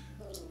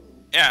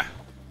 Yeah.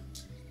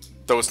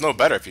 Though it's no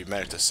better if you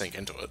manage to sink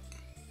into it.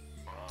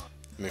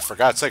 I mean, for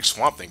God's sake,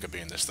 Swamp Thing could be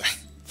in this thing.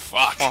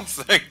 Fuck. Swamp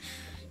Thing.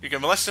 You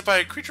get molested by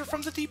a creature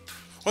from the deep.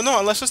 Well, no,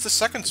 unless it's the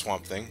second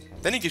Swamp Thing.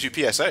 Then he gives you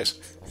PSAs.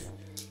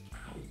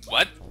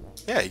 What?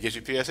 Yeah, he gives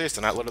you PSAs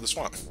to not litter the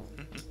swamp.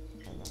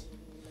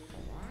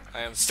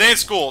 Stay in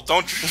school.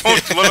 Don't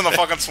live in the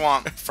fucking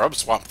swamp. From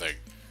Swamp Thing.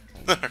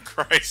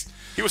 Christ.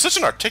 He was such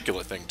an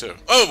articulate thing, too.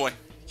 Oh, boy.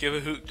 Give a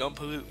hoot, don't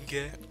pollute,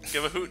 okay?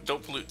 Give a hoot,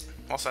 don't pollute.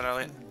 Well said,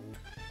 Elliot.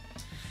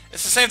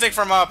 It's the same thing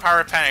from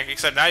Pirate Panic,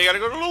 except now you gotta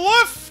go to the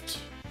left!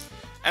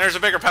 And there's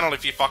a bigger penalty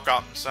if you fuck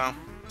up, so...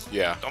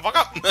 Yeah. Don't fuck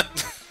up!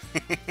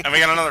 And we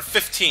got another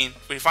 15.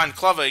 If we find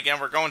Clova again,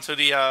 we're going to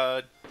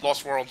the,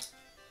 Lost World.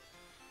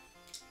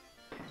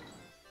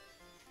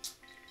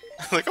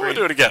 Like, I'm gonna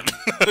do it again.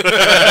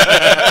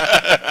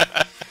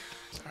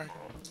 Sorry.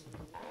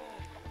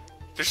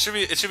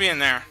 It should be in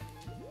there.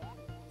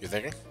 You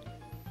thinking?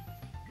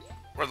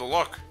 Where'd the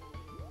look?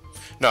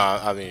 No,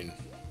 I mean...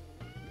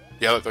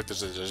 Yeah, look,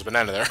 there's a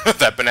banana there.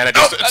 That banana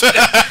just...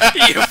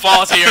 You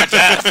fall to your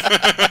death.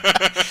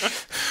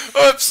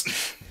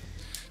 Oops!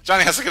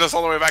 Johnny has to get us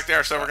all the way back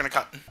there, so we're gonna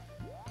cut.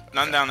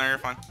 None down there, you're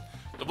fine.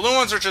 The blue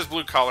ones are just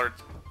blue colored.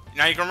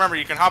 Now you can remember,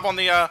 you can hop on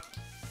the,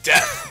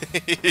 death.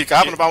 You can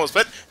hop on the bottom of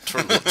the pit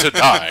to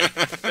die.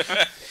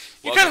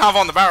 You can hop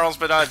on the barrels,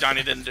 but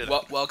Johnny didn't do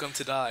that. Welcome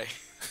to die.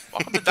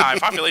 Welcome to die.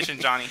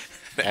 Population Johnny.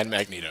 And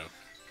Magneto.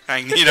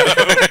 Magneto.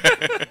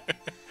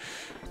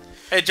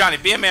 Hey, Johnny,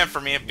 be a man for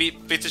me and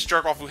beat this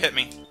jerk off who hit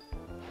me.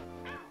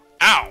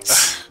 Ow!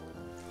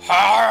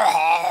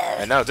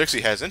 And now Dixie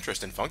has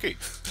interest in Funky.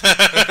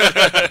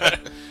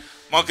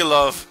 Monkey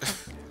love.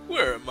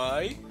 Where am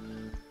I?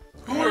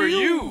 Who are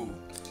you?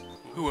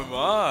 Who am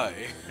I?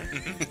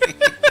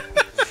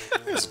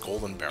 This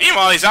golden barrel.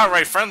 Meanwhile, he's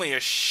outright friendly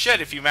as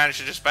shit if you manage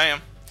to just pay him.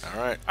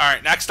 Alright.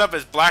 Alright, next up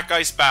is Black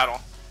Ice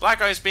Battle.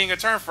 Black Ice being a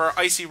term for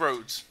icy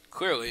roads.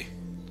 Clearly.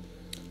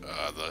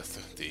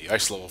 The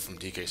ice level from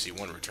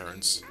DKC1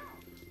 returns.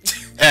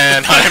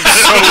 And I am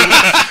so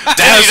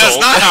dazzled. He does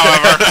not,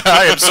 however.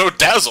 I am so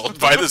dazzled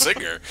by the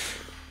singer.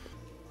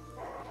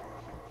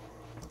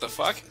 What the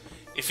fuck?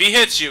 If he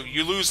hits you,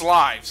 you lose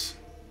lives.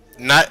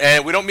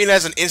 And we don't mean it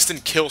as an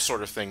instant kill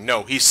sort of thing.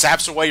 No, he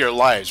saps away your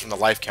lives from the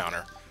life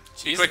counter.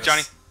 Jesus. Quick,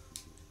 Johnny.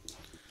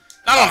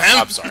 Not on him.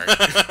 I'm sorry.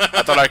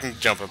 I thought I can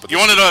jump up. But you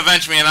wanted to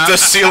avenge me, and the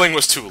ceiling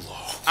was too low.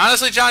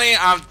 Honestly, Johnny,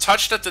 I'm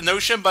touched at the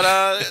notion, but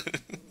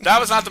that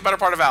was not the better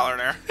part of Valor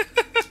there.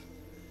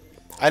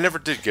 I never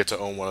did get to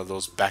own one of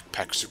those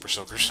backpack super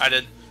soakers. I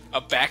did. A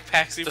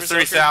backpack super the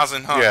soaker?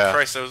 3000, huh? Yeah.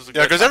 Christ, that was a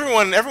yeah, because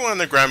time. everyone and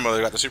their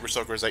grandmother got the super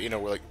soakers that,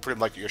 were like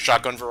pretty like your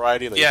shotgun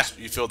variety. Like yeah.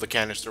 You filled the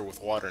canister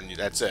with water and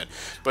that's it.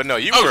 But no,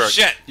 you were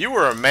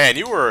a man.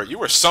 You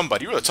were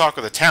somebody. You were the talk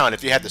of the town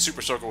if you had the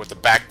super soaker with the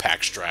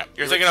backpack strap.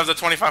 You're thinking of the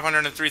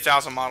 2500 and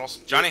 3000 models.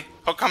 Johnny,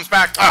 Hook comes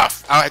back.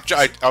 I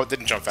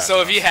didn't jump fast.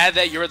 So if you had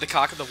that, you were the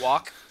cock of the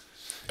walk?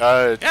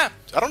 Yeah.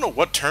 I don't know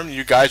what term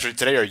you guys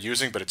today are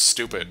using, but it's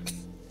stupid.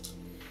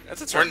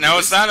 That's a term. No,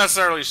 it's not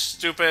necessarily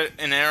stupid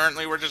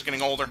inherently. We're just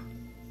getting older.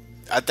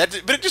 But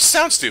it just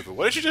sounds stupid.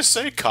 What did you just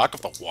say? Cock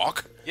of the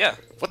walk? Yeah.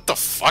 What the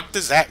fuck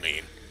does that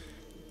mean?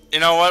 You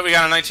know what? We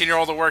got a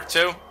 19-year-old at work,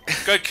 too.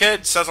 Good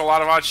kid, says a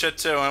lot of odd shit,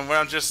 too, and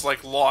we're just,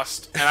 like,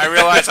 lost. And I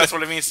realize that's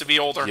what it means to be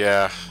older.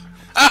 Yeah.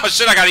 Oh,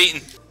 shit, I got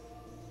eaten.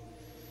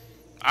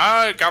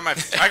 I got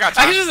time.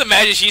 I can just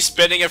imagine she's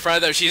spinning in front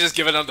of them. She's just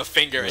giving them the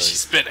finger as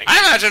she's spinning. I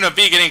imagine a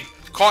bee getting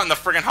caught in the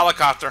friggin'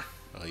 helicopter.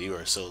 Oh, you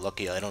are so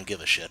lucky I don't give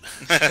a shit.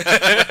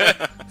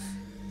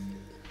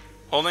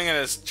 Holding it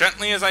as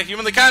gently as I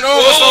humanly can.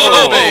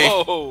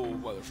 Oh, whoa,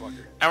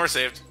 motherfucker. And we're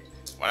saved.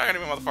 Why not gonna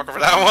be motherfucker for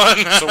that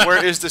one? So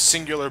where is the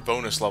singular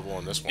bonus level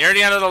on this one? Near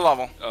the end of the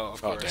level. Oh,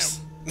 of course.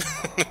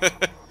 Damn.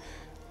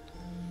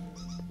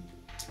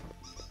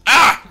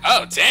 Ah!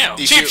 Oh, damn.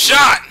 Cheap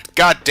shot!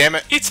 God damn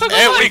it. He took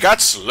And a we life. got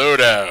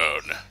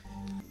slowdown.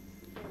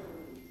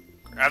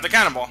 Grab the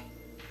cannonball.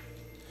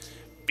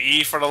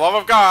 Be, for the love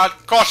of God,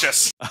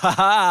 cautious. Ha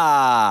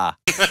ha!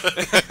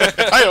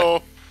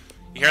 Hi-oh.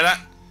 You hear that?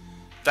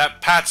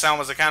 That pat sound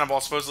was a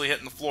cannonball supposedly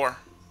hitting the floor.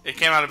 It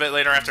came out a bit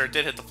later after it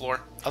did hit the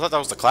floor. I thought that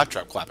was the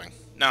claptrap clapping.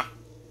 No.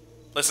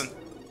 Listen.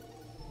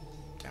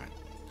 Damn it.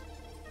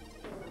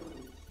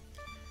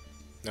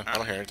 No, I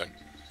don't hear anything.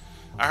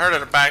 I heard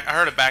it back. I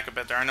heard it back a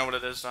bit there. I know what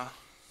it is though.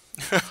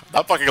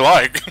 Not fucking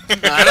lying.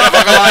 I don't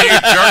fucking lie, you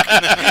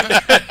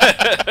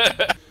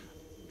jerk.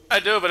 I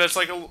do, but it's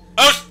like a...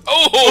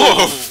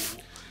 Oh!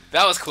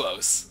 That was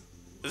close.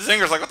 The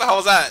Zinger's like, what the hell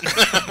is that?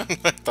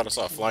 I thought I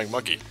saw a flying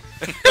monkey.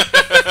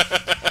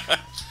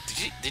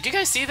 Did you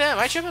guys see that? Am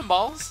I tripping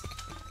balls?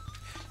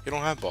 You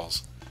don't have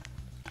balls.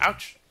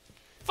 Ouch.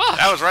 Fuck!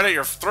 That was right at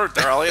your throat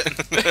there, Elliot.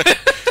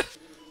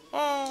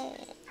 Oh.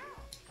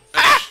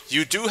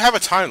 You do have a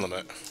time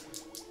limit.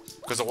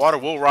 Because the water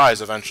will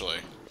rise eventually.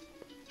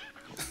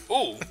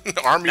 Ooh.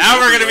 Army Now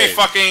will we're gonna be raised.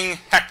 fucking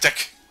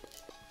hectic.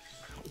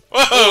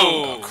 Whoa!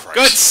 Oh, Christ.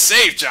 Good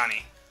save,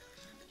 Johnny.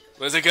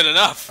 Was it good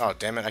enough? Oh,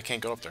 damn it. I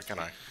can't go up there, can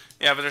I?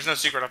 Yeah, but there's no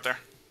secret up there.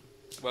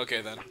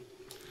 Okay, then.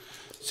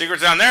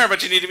 Secret's down there,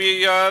 but you need to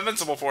be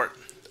invincible for it.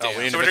 Oh,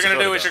 we need So what you're gonna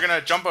do is you're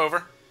gonna jump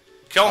over,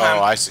 kill him.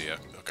 Oh, I see it.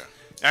 Okay.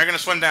 Now you're gonna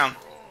swim down.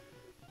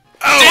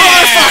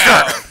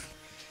 Oh, motherfucker!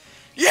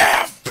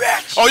 Yeah,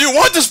 bitch! Oh, you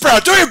want this, bro?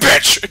 Do you,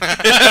 bitch?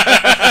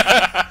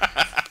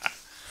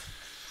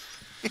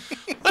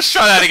 Let's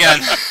try that again.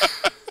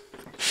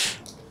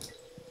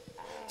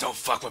 Don't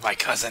fuck with my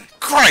cousin.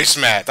 Christ,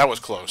 Matt, that was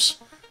close.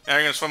 Now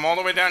you're gonna swim all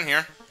the way down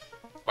here.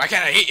 Why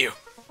can't I eat you?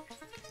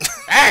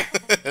 Hey!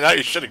 Now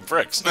you're shitting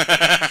bricks.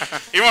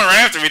 He went right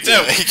after me too.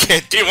 Yeah, he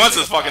can't do He wants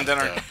his it. fucking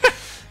dinner. Yeah.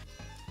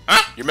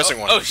 Huh? You're missing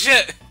one. Oh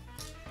shit!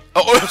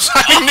 Oh,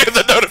 I knew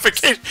the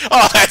notification.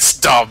 Oh, that's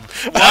dumb.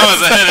 That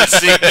was a hidden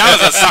secret. That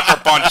was a sucker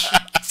punch.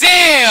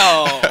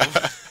 Damn!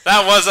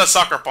 That was a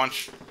sucker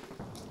punch.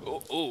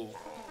 Ooh, ooh.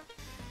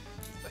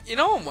 You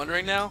know what I'm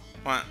wondering now?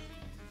 What?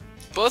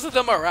 Both of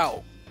them are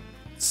out.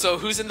 So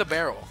who's in the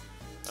barrel?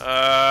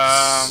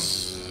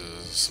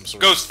 Some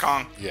sort Ghost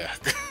Kong. Of, yeah.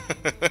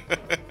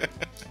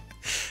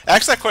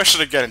 Ask that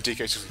question again in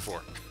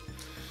DK64.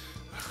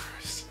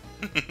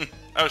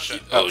 Oh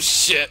shit. Oh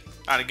shit!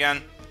 Not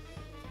again.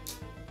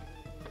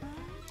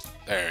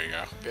 There you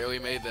go. Barely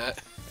made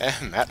that.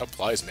 And Matt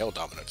applies male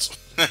dominance.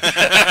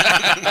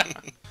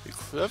 You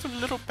clever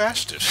little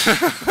bastard.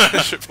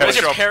 What's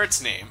your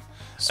parrot's name?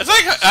 It's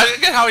like, I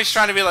get how he's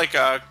trying to be like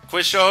a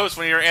quiz show host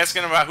when you're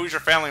asking about who's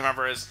your family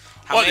member is.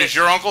 What is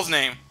your uncle's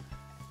name?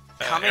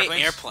 How many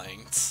airplanes?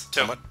 airplanes?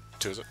 Two. How much?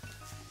 Two is it?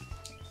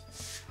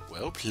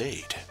 Well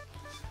played.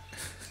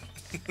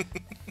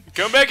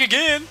 Come back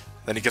again!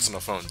 Then he gets on the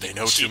phone. They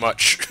know too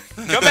much.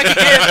 Come back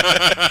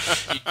again!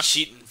 You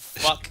cheating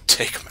fuck.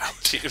 Take him out.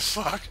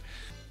 Fuck.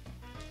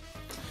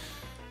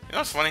 You know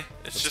what's funny?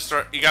 It's just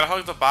you gotta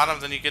hold the bottom,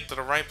 then you get to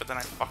the right, but then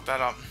I fucked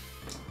that up.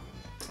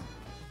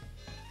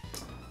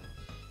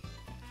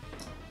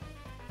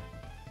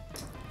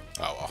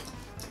 Oh well.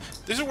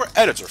 These are what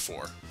edits are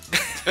for.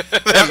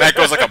 And Matt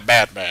goes like a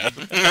madman.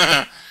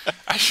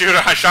 I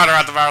shot her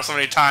out the barrel so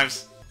many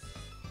times.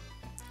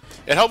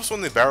 It helps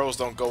when the barrels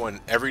don't go in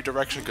every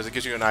direction because it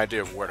gives you an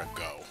idea of where to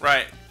go.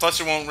 Right. Plus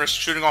you won't risk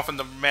shooting off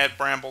into mad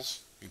brambles.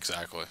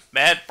 Exactly.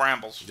 Mad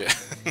brambles. Yeah.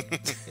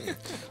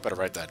 Better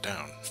write that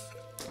down.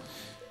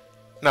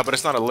 No, but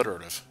it's not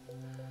alliterative.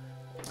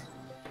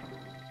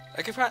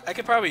 I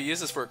could probably use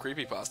this for a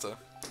creepypasta.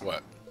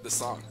 What? This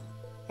song.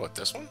 What,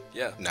 this one?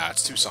 Yeah. Nah,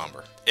 it's too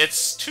somber.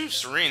 It's too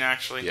serene,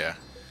 actually. Yeah.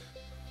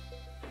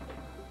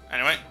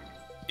 Anyway,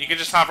 you can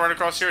just hop right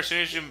across here as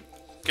soon as you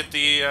get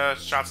the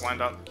shots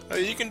lined up.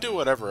 You can do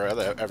whatever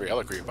every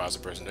other creepypasta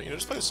person does. You know,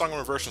 just play the song in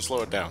reverse and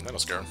slow it down. That'll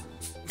scare them.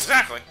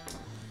 Exactly.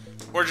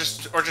 Or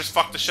just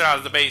fuck the shit out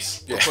of the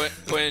bass. Yeah.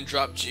 Put in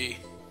drop G.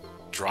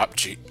 Drop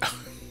G.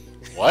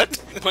 What?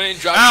 Put in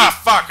drop Ah,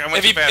 G. fuck! I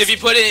went too fast. If you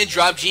put it in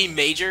drop G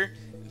major,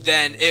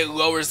 then it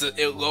lowers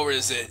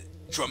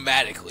it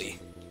dramatically.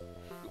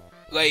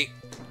 Like,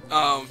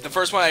 the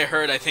first one I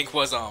heard I think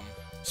was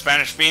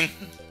Spanish Bean.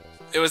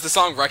 it was the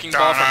song Wrecking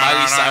Ball from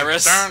Miley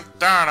Cyrus.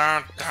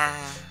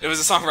 It was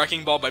the song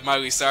Wrecking Ball by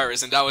Miley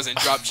Cyrus, and that was in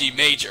drop G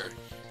major.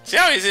 See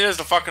how easy it is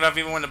to fuck it up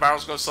even when the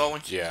barrels go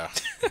slowly? Yeah.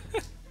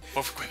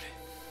 Vote for Quimby.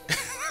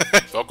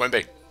 Well,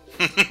 Quimby.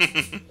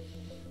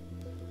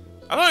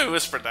 I thought he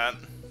whispered that.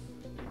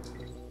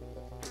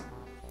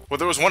 Well,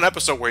 there was one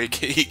episode where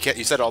he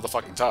said it all the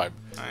fucking time.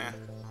 Oh, yeah.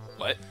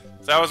 What?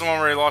 That was the one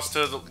where he lost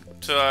to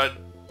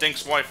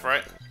Dink's wife,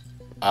 right?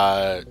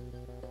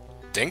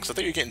 Dinks? I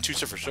think you're getting two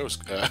different shows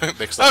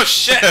mixed up. Oh,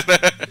 shit!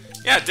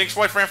 Yeah, Dink's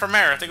wife ran for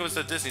mayor. I think it was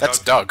the Disney That's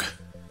dog. Doug.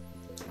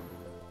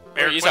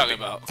 Mayor What are you Quimby. talking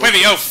about?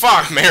 Quimby, oh,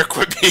 fuck! Mayor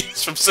Quimby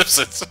is from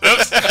Simpsons.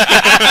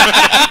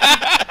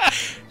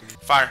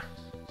 Fire.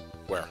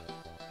 Where?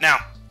 Now.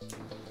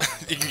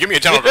 You can give me a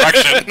general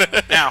direction.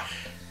 Now.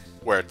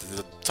 Where? To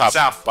the top.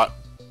 South. But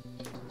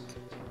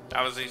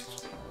That was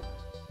east.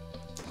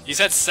 You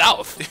said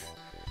south.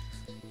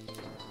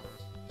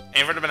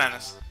 Aim for the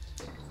bananas.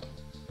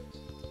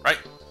 Right.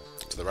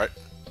 to the right.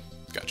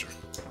 Gotcha.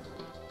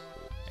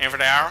 Aim for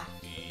the arrow.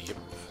 Yep.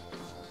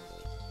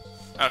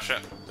 Oh, shit.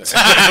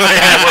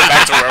 Yeah, we're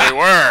back to where we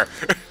were.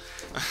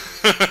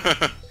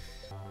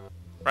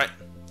 Right.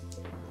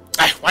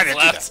 Ay, why did I do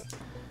Left. that?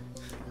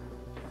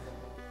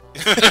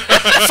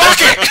 Fuck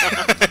it!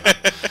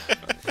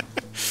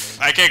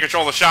 I can't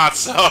control the shots,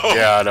 so...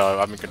 Yeah, I know.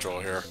 I'm in control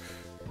here.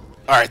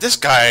 Alright, this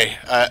guy...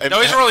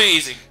 No, he's really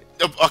easy.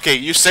 Okay,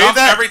 you say Jump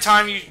that... every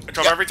time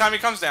he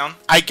comes down.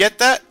 I get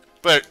that,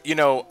 But you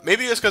know,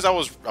 maybe it's because I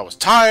was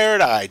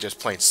tired. I just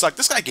plain sucked.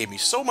 This guy gave me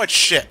so much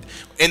shit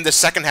in the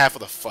second half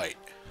of the fight.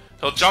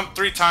 He'll jump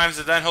 3 times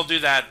and then he'll do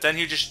that. Then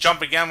he just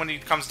jump again when he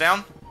comes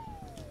down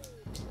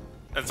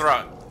and throw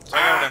it. So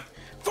I go then.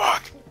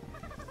 Fuck.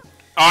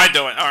 Oh, I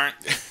do it. All right.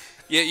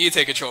 Yeah, you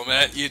take control,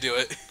 Matt. You do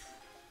it.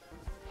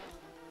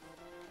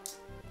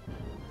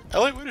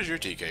 Elliot, what is your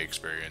TK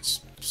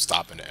experience?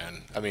 Stopping to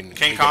end. I mean,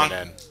 King Kong.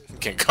 End.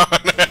 King Kong.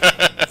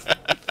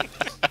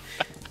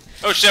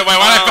 Oh shit! Wait,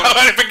 why did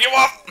I pick you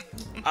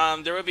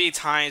up? There would be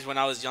times when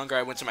I was younger.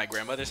 I went to my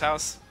grandmother's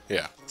house.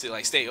 Yeah. To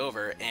like stay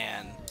over,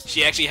 and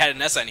she actually had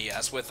an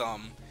SNES with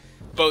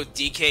both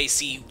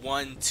DKC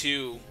 1,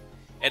 2,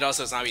 and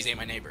also Zombies Ate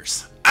My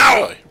Neighbors.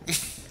 Ow!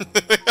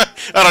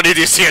 I don't need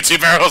these TNT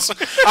barrels.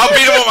 I'll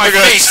beat him with my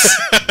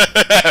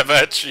face.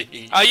 But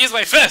she. I'll use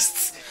my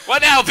fists.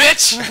 What now,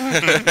 bitch?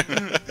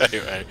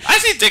 Anyway. I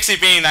see Dixie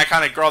being that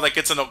kind of girl that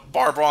gets in a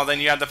bar brawl, and then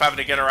you end up having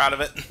to get her out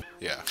of it.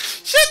 Yeah.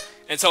 Shit.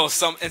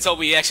 Until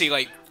we actually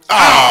like.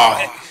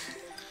 Oh.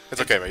 It's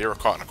okay, man. You were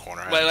caught in a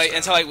corner. But like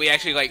until like we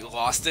actually like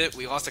lost it.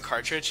 We lost the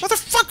cartridge.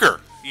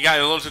 Motherfucker! You got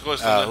a little too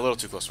close to A little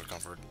too close for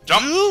comfort.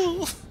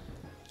 Jump.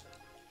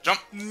 Jump.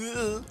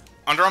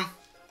 Under him.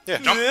 Yeah.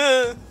 Jump.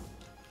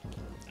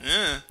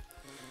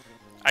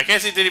 I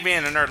can't see Diddy being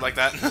a nerd like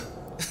that.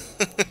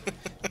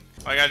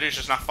 All you gotta do is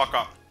just not fuck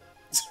up.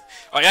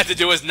 All you have to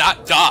do is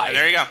not die. And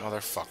there you go.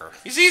 Motherfucker.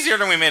 He's easier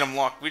than we made him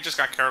look. We just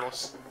got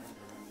careless.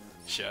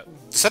 Shit.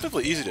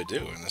 Deceptively easy to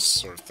do in this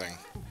sort of thing.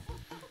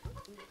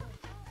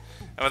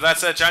 And with that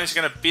said, Johnny's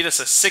gonna beat us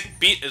a sick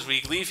beat as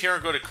we leave here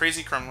and go to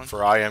Crazy Kremlin.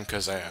 For I am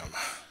 'cause I am.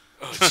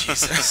 Oh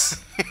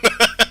Jesus.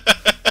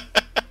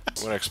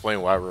 I'm gonna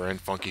explain why we're in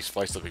Funky's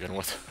Splice to begin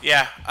with.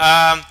 Yeah,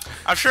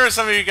 I'm sure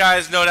some of you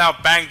guys no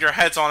doubt banged your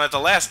heads on at the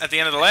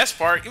end of the last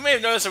part. You may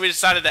have noticed that we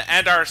decided to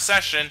end our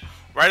session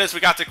right as we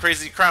got to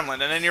Crazy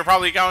Kremlin, and then you're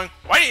probably going,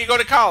 "Why didn't you go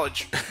to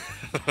college?"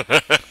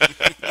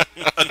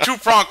 A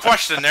two-pronged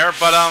question there,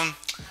 but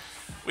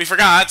we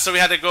forgot, so we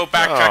had to go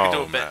backtrack and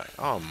do a bit. Man.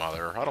 Oh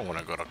mother, I don't want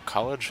to go to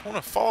college. I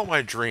want to follow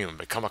my dream and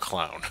become a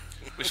clown.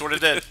 We sort of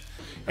did.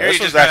 Yeah, Here this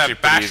you was just gotta actually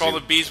pretty bash easy. all the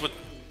bees with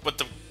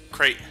the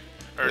crate.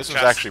 Or This was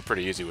chest. actually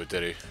pretty easy with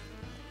Diddy.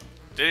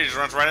 Diddy just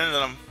runs right into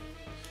them.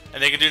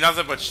 And they can do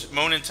nothing but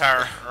moan and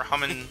tower or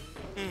hum and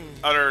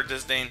utter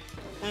disdain.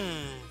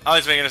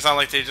 Ollie's making it sound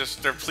like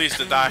they're pleased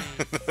to die.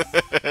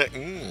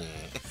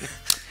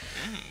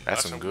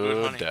 That's some some good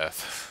good money.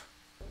 death.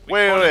 We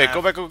Wait, caught wait, it go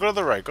now. back, go to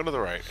the right, go to the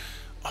right.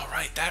 Oh,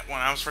 right, that one.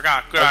 I almost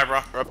forgot. Good eye,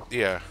 bro.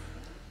 Yeah.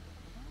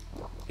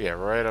 Yeah,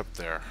 right up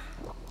there.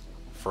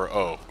 For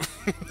O.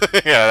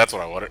 Yeah, that's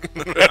what I wanted.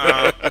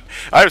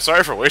 I'm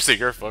sorry for wasting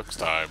your folks'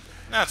 time.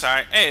 That's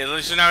alright. Hey, at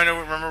least you now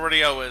remember where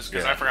the O is,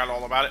 because Yeah. I forgot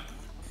all about it.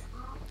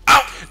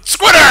 Ow!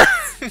 Squitter!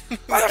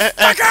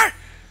 Motherfucker!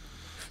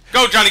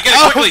 Go, Johnny, get it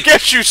I'll quickly!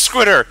 get you,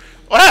 Squitter!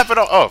 What happened?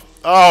 Oh,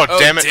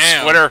 damn it,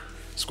 damn. Squitter!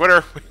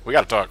 Squitter, we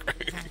gotta talk.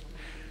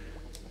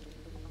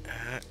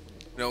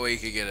 No way you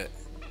could get it.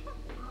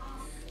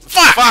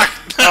 Fuck! Oh,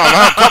 no,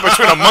 I'm caught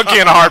between a monkey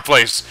and a hard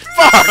place.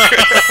 Fuck!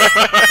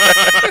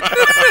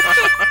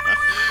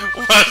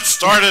 What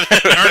started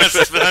in earnest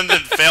has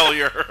ended in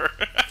failure.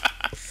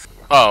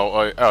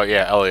 Oh,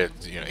 yeah, Elliot,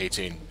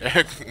 18.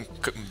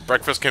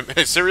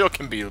 Cereal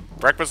can be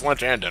breakfast,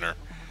 lunch, and dinner.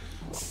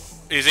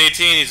 He's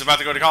 18, he's about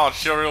to go to college.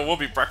 Cereal will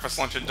be breakfast,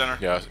 lunch, and dinner.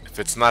 Yeah, if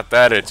it's not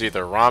that, it's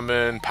either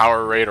ramen,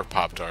 Powerade, or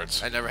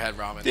Pop-Tarts. I never had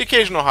ramen. The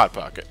occasional Hot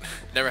Pocket.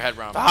 Never had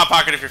ramen. The Hot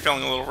Pocket if you're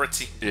feeling a little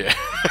ritzy. Yeah.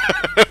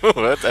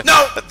 What the?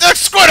 No! The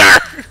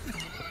Squitter!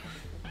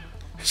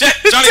 Shit!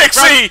 Johnny,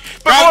 Dixie!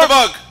 grab the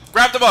bug!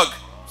 Grab the bug!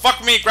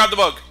 Fuck me, grab the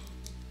bug!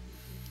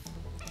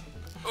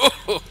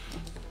 Oh.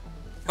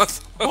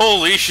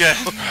 Holy shit.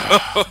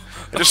 I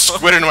just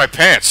squid into my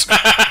pants.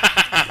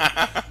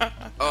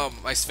 Oh,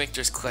 my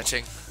sphincter's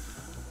clutching.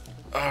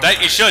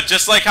 That you should,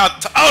 just like how...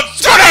 oh,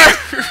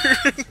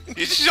 Squitter!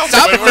 You just yelled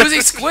Stop Squidward. losing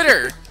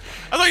Squitter!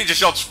 I thought you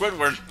just yelled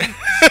Squidward.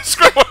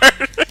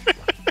 Squidward!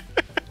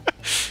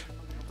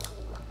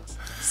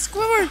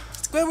 Squidward!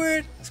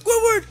 Squidward!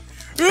 Squidward!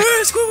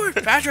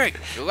 Squidward! Patrick!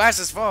 Your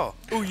glasses fall.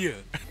 Oh,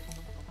 yeah.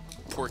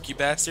 Porky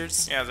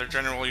bastards. Yeah, they're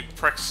generally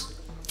pricks.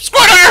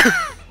 Squitter!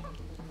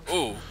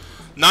 Oh.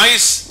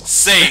 Nice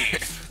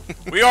save.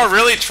 We are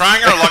really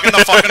trying our luck in the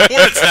fucking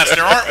hornet's nest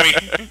here, aren't we?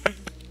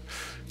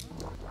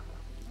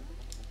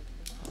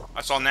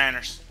 I saw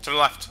Nanners. To the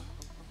left.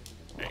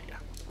 There you go.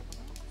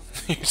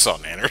 You saw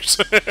Nanners.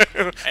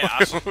 Hey,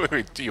 awesome.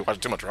 You watch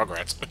too much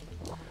Rugrats.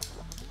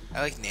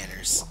 I like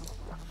nanners.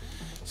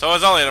 So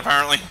is Elliot,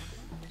 apparently.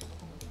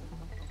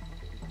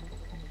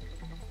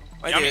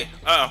 My Uh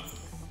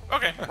oh.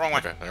 Okay, wrong way.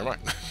 Okay, never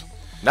mind.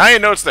 Now you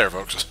know it's there,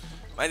 folks.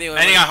 My the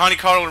And you got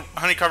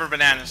honey-covered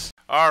bananas.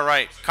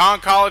 Alright, Con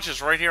College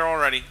is right here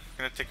already.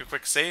 Gonna take a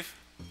quick save.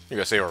 You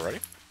gonna save already?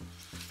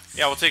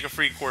 Yeah, we'll take a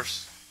free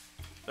course.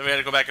 Then we had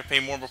to go back and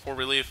pay more before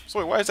we leave. So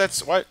wait, why is that?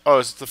 Why? Oh,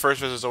 is the first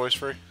visit always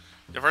free?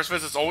 The first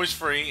visit's always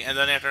free, and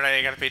then after that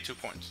you gotta pay 2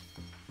 coins.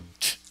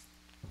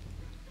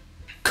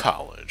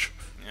 College.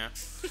 Yeah.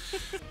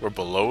 We're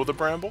below the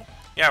bramble.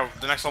 Yeah,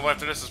 the next level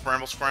after this is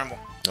Bramble Scramble.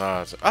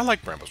 I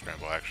like Bramble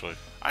Scramble, actually.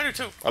 I do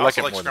too. I like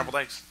also it like more scrambled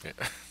eggs. Yeah.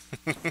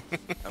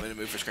 I'm in the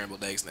mood for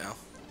scrambled eggs now.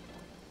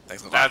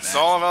 Thanks a lot, That's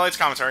Matt. all of LA's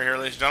commentary here,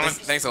 ladies and gentlemen.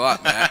 Thanks a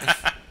lot,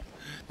 Matt.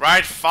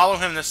 Ride, follow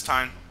him this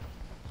time.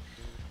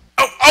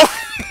 Oh!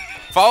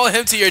 Follow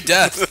him to your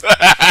death.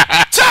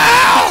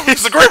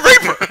 He's the Great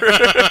Reaper!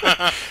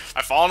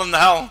 I followed him to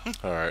hell.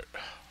 Alright.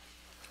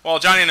 Well,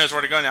 Johnny knows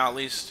where to go now, at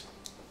least.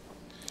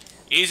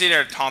 Easy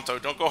there, Tonto.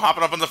 Don't go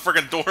hopping up on the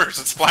friggin' doors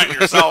and splatting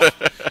yourself.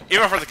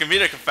 Even for the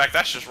comedic effect,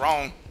 that's just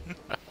wrong.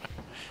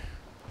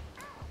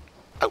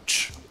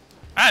 Ouch.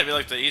 That'd be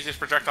like the easiest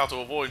projectile to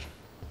avoid.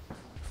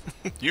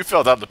 You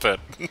fell down the pit.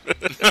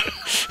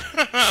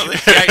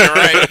 Yeah, you're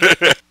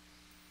right.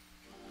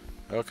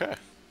 Okay.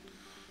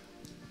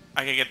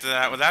 I can get to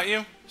that without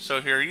you,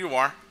 so here you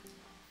are.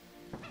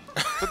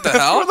 What the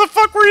hell? Where the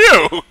fuck were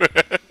you?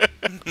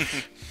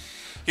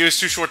 He was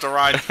too short to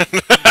ride.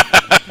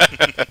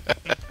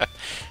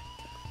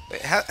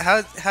 Wait,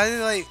 how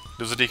did like?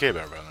 There's a DK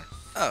bear down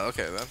Oh,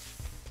 okay then.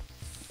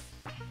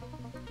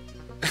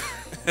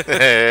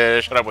 there.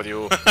 Hey, shut up with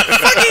you. Fuck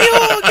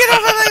you! Get off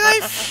of my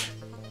life!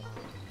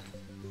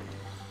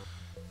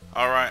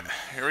 Alright,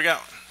 here we go.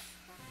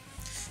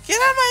 Get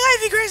out of my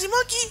life, you crazy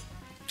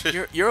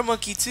monkey! You're a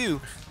monkey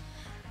too.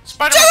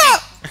 Spider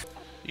Shut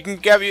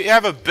Monkey! up! You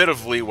have a bit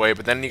of leeway,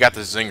 but then you got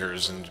the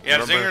zingers and Yeah,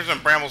 remember? zingers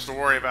and brambles to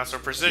worry about, so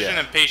precision Yeah.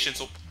 and patience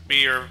will be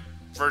your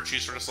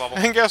virtues for this level.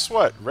 And guess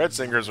what? Red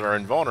zingers are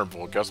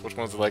invulnerable. Guess which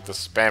ones they like to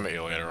spam at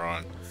you later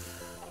on?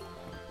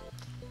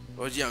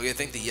 What you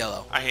think? The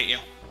yellow. I hate you.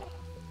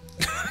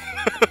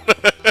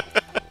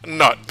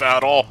 Nut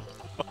battle.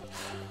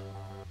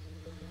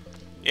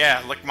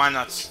 Yeah, lick my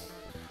nuts.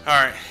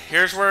 Alright,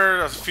 here's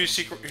where a few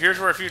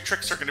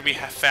tricks are going to be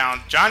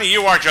found. Johnny,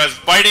 you are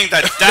just biting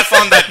the death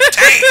on the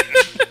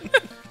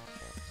taint!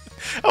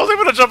 I was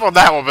able to jump on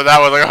that one, but that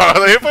was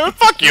like, oh,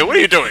 fuck you, what are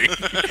you doing?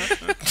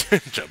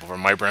 Jump over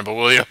my bramble,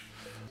 will you?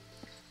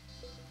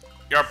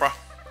 You're up, bro.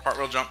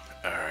 Cartwheel jump.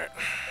 Alright.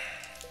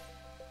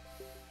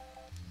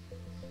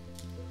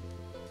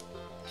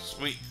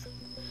 Sweet.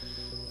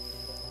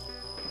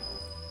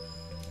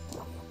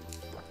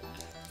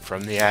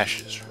 From the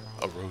ashes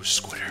arose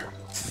Squitter.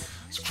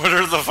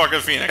 Squitter the fucking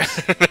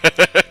Phoenix.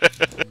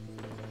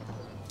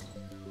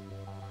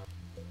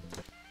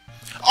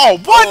 Oh,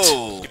 what?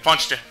 Oh. He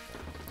punched you.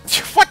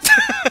 What?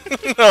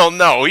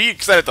 No, he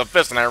extended the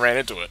fist and I ran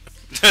into it.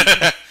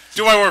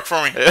 Do my work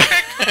for me.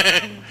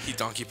 He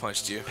donkey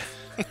punched you.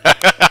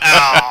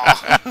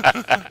 Ow.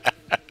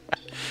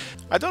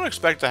 I don't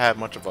expect to have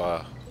much of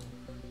a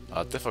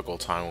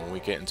difficult time when we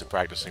get into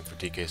practicing for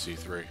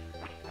TKC3.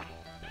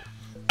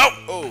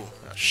 Oh! Oh,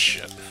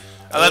 shit.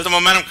 I let the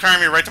momentum carry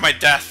me right to my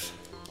death.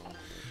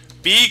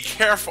 Be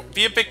careful.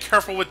 Be a bit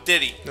careful with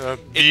Diddy.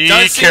 Be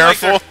does seem like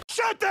careful.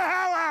 Shut the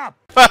hell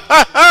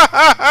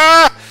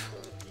up!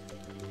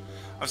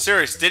 I'm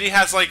serious. Diddy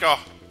has like a...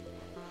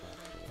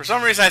 For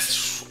some reason,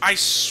 I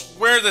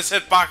swear this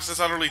hitbox is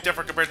utterly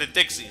different compared to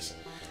Dixie's.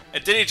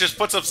 And Diddy just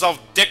puts himself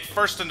dick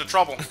first into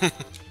trouble.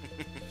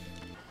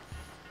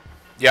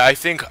 Yeah, I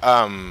think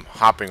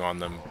hopping on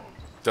them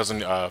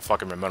doesn't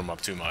fucking momentum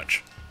up too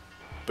much.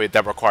 But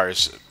that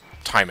requires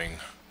timing.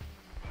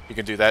 You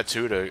can do that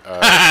too to... You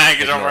can jump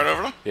ignore- right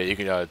over them? Yeah, you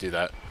can do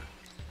that.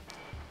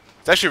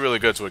 It's actually really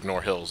good to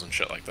ignore hills and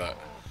shit like that.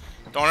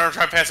 Don't ever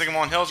try passing them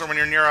on hills or when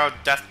you're near a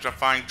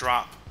death-defying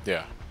drop.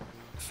 Yeah.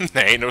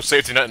 There ain't no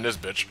safety net in this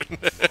bitch.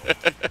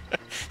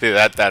 Dude,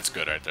 that's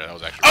good right there. That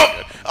was actually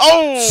really good.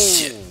 Oh!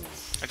 Shit.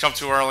 I jumped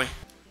too early.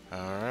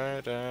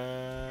 Alright,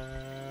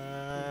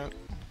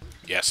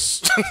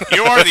 yes.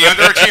 You are the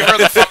underachiever of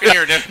the fucking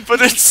year, dude.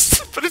 but it's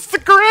the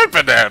grand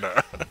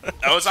banana.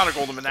 Oh, it's not a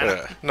golden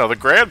banana. No, the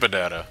grand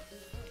banana.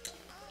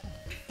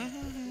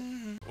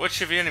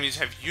 Which of your enemies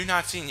have you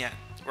not seen yet?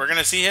 We're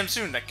gonna see him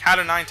soon, the Cat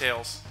of Nine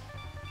Tails.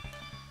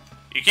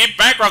 You keep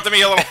bankrupting me,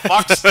 you little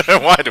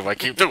fucks! Why do I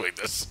keep doing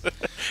this? More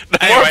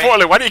Anyway.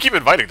 importantly, why do you keep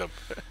inviting them?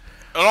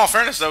 In all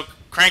fairness, though,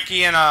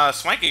 Cranky and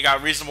Swanky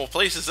got reasonable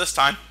places this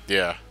time.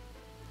 Yeah.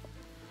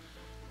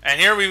 And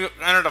here we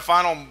enter the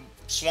final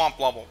swamp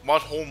level,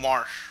 Mudhole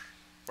Marsh,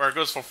 where it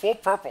goes for full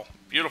purple.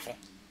 Beautiful.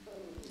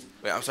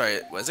 Wait, I'm sorry.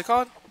 What is it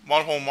called?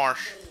 Mudhole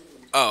Marsh.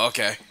 Oh,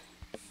 okay.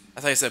 I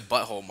thought you said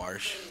butthole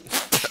marsh.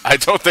 I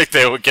don't think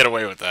they would get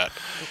away with that.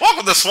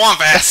 Welcome to Swamp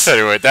Ass!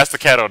 Anyway, that's the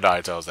Cat O'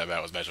 Nine Tails that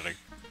Matt was mentioning.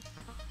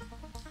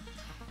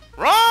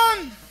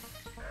 Run!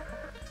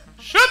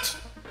 Shit!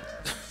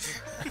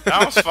 That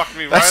almost fucked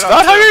me right That's up.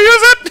 not how too. you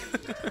use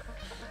it!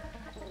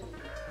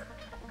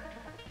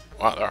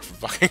 Wow, they're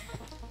fucking...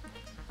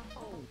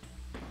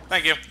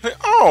 Thank you.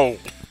 Oh!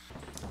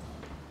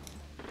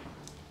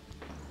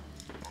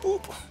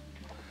 Oop.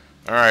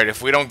 Alright,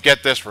 if we don't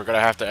get this, we're gonna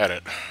have to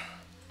edit.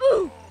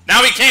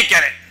 Now we can't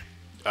get it!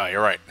 Oh,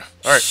 you're right.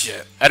 Alright,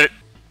 Shit. edit.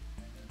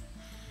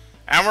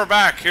 And we're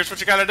back. Here's what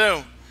you gotta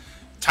do.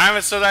 Time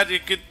it so that you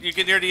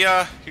get near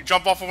the, you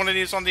jump off of one of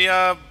these on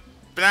the,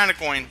 banana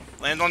coin.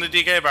 Land on the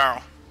DK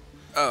barrel.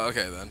 Oh,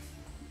 okay then.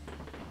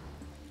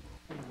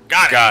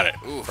 Got it. Got it.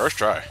 Oof. First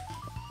try.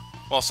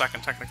 Well,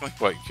 second, technically.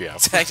 Well, yeah.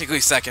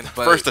 Technically second,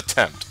 but First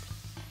attempt.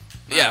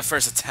 yeah,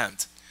 first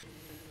attempt.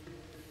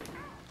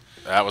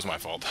 That was my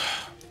fault.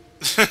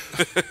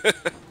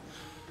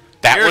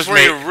 That Here's was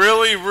where me. you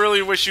really,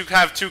 really wish you could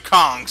have two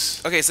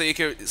Kongs. Okay, so you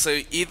could,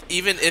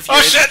 even if you're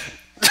Oh shit!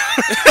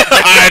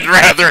 I'd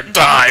rather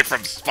die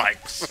from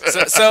spikes.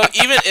 so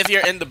even if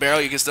you're in the barrel,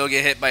 you can still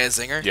get hit by a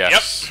zinger.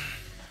 Yes.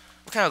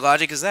 What kind of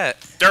logic is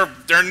that?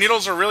 Their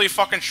needles are really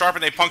fucking sharp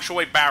and they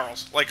punctuate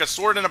barrels. Like a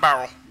sword in a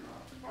barrel.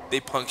 They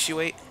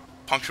punctuate.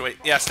 Punctuate.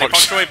 Yes, they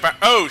punctuate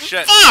oh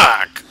shit.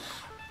 Fuck!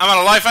 I'm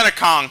on a life and a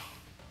Kong.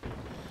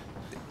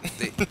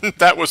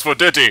 That was for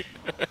Diddy.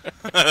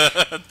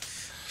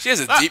 She has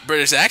a deep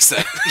British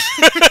accent.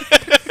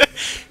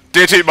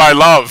 Diddy, my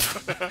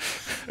love.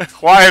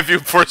 Why have you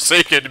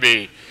forsaken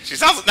me? She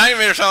sounds, now you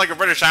made her sound like a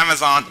British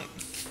Amazon.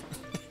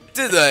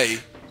 Did they?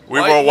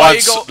 We were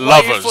once Why you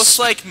lovers.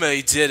 forsake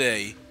me, did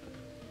they?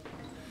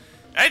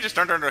 Hey, just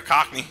turned her into a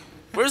Cockney.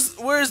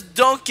 Where's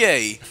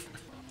Donkey?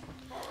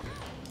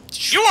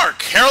 You are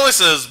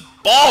careless as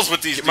balls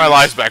with these Get my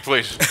lives back,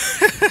 please.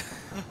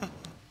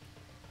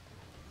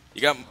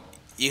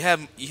 You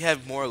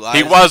have more lives.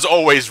 He was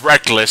always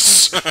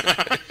reckless.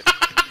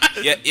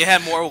 Yeah, you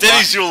have more.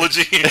 Diddy's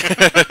eulogy.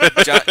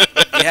 John,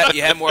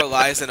 you have more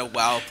lives than a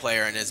WoW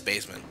player in his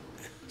basement.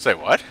 Say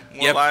what?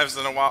 More lives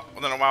than a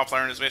WoW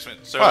player in his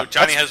basement. So What?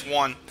 Johnny has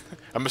one.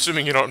 I'm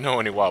assuming you don't know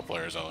any WoW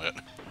players, Elliot.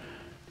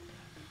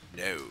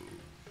 No.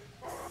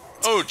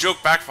 Oh, joke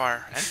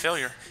backfire and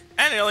failure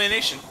and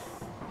alienation.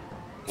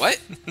 What?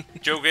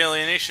 Joke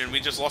alienation. We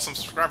just lost some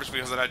subscribers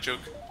because of that joke.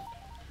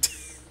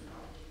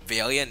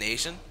 Valia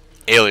Nation?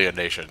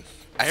 Alienation.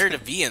 I heard a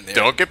V in there.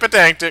 Don't get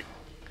pedantic.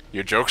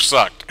 Your joke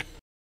sucked.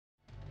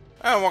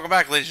 Welcome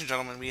back, ladies and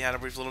gentlemen. We had a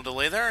brief little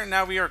delay there, and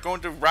now we are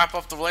going to wrap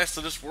up the last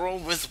of this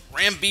world with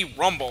Ramby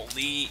Rumble,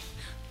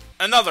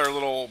 another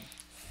little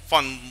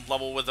fun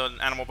level with an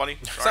animal buddy.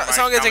 So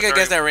I'm gonna take a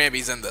guess that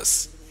Ramby's in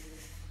this.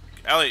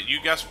 Elliot,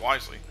 you guess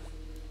wisely.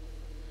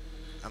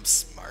 I'm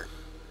smart.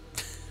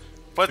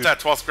 Put that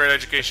 12th grade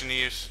education to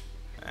use.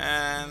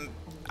 And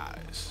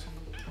eyes.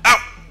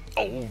 Ow!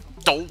 Oh,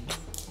 don't.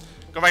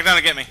 Go back down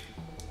and get me.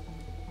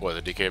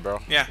 What, the DK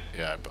barrel? Yeah.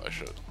 Yeah, I probably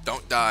should.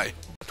 Don't die.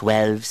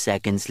 12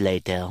 seconds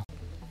later.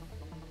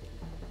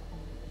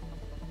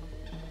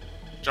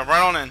 Jump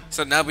right on in.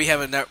 So now we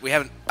haven't.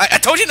 I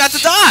told you not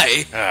to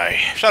die.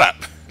 Aye, shut up.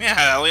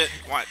 Yeah, Elliot.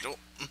 What?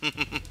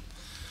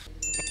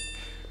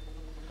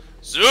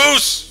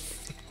 Zeus!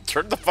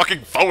 Turn the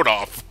fucking phone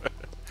off.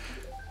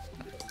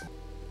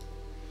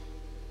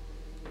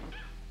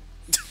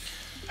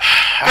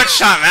 Good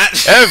shot,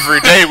 Matt. Every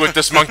day with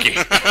this monkey.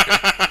 At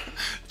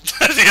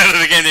the end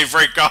of the game, they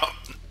break up.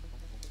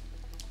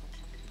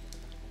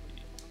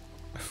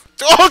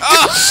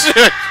 Oh,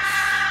 shit!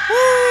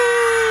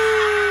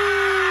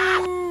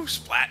 Woo!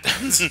 Splat.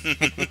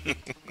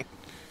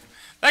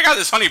 That guy,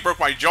 this honey broke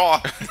my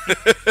jaw.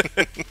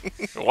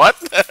 What?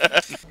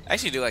 I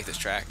actually do like this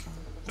track.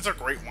 It's a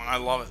great one. I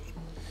love it.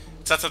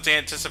 It sets up the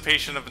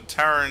anticipation of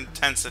terror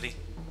intensity.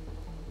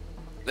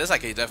 This I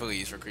could definitely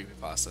use for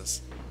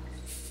creepypastas.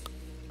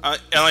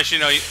 Unless you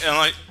know,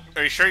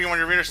 are you sure you want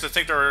your readers to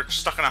think they're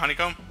stuck in a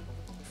honeycomb?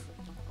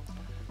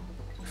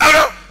 Oh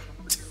no!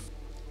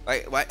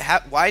 Like,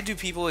 why do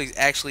people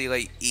actually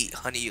like eat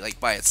honey like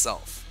by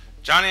itself?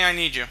 Johnny, I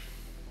need you.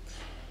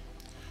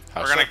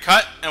 How We're so? gonna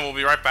cut, and we'll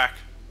be right back.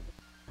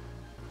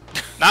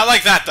 Not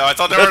like that, though. I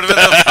thought there would have been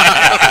the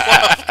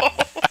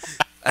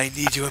I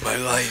need you in my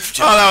life,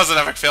 Oh, that was an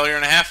epic failure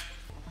and a half.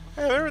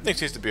 Yeah, everything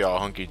seems to be all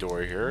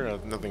hunky-dory here.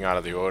 Nothing out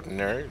of the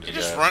ordinary. You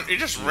just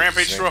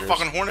rampage through a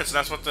fucking hornets, and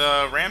that's what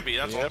the Ramby,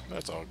 that's all. Yep,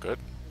 that's all good.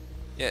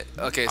 Yeah.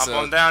 Okay. Hop So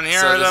on down here,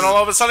 so and this then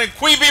all of a sudden,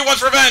 Queeby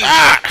wants revenge!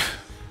 Ah!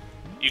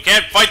 You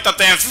can't fight the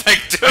damn thing,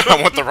 dude!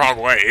 I went the wrong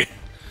way.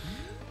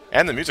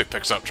 And the music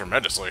picks up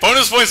tremendously.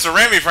 Bonus points to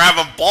Ramby for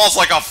having balls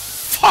like a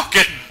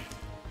fucking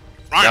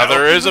rhino. Now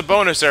there is a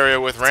bonus area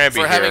with Ramby for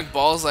here. having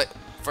balls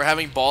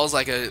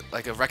like a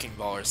wrecking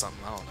ball or something.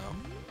 I don't know.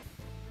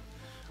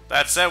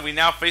 That said, we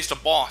now face the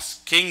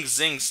boss, King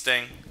Zing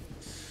Sting,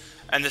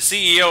 and the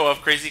CEO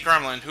of Crazy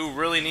Kremlin, who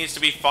really needs to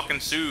be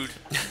fucking sued.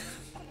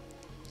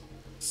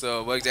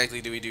 So what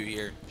exactly do we do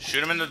here?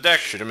 Shoot him in the dick.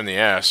 Shoot him in the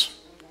ass.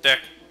 Dick.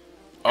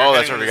 Oh, You're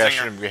that's hitting right. We the gotta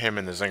zinger. shoot him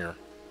in the zinger.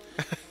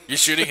 You're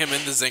shooting him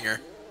in the zinger.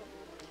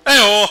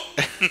 Hey-oh!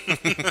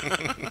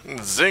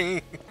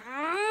 Zing.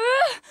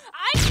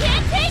 I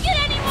can't take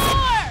it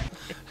anymore!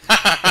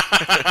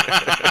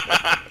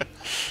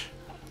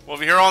 We'll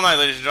be here all night,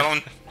 ladies and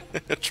gentlemen.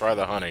 Try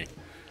the honey.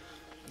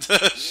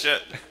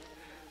 Shit.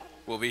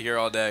 We'll be here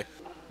all day.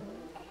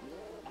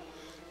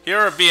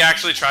 Here a bee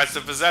actually tries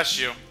to possess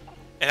you.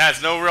 It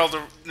has no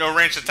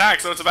ranged attack,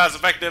 so it's about as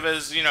effective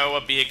as, you know,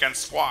 a bee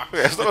against Squawk.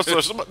 Yeah,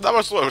 that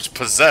was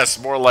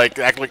possessed, more like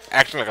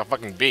acting like a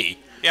fucking bee.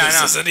 Yeah, This I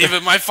know. isn't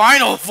even my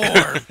final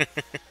form.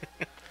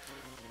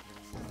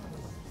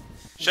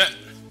 Shit.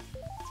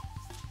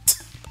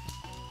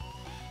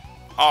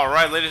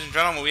 Alright, ladies and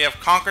gentlemen, we have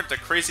conquered the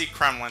Crazy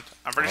Kremlin.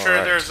 I'm pretty sure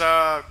Alright. there's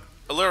a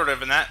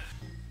alliterative in that.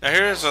 Now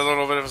here's a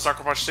little bit of a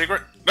Sucker Punch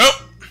secret. Nope!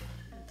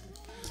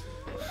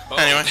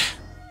 Anyway.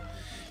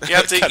 You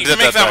can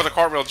make that with a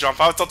cartwheel jump.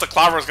 I thought the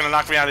clobber was going to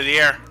knock me out of the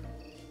air.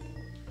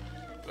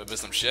 Would have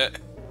some shit.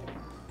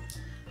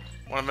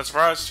 Wouldn't have been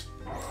surprised.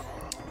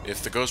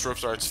 If the ghost rope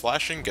starts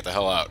flashing, get the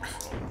hell out.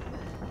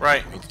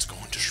 Right. It's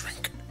going to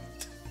shrink.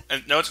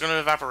 And no, it's going to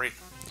evaporate.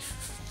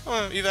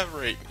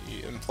 Evaporate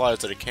implies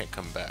that it can't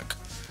come back.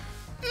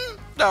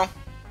 No.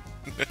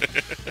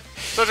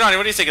 So, Johnny,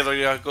 what do you think of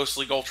the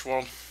Ghostly Gulch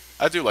world?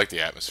 I do like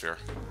the atmosphere.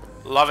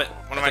 Love it.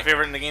 One of my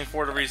favorite in the game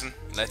for the reason.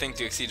 And I think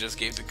Dixie just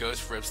gave the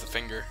ghost rips the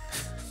finger.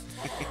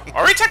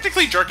 Are we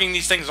technically jerking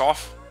these things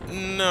off?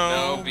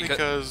 No, No,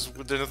 because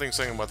there's nothing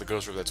saying about the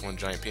ghost rope that's one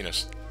giant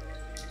penis.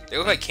 They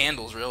look like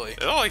candles, really.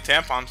 They look like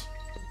tampons.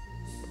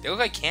 They look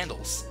like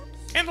candles.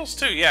 Candles,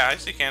 too. Yeah, I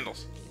see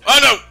candles. Oh,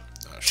 no!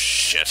 Oh,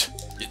 shit.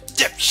 You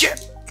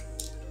dipshit!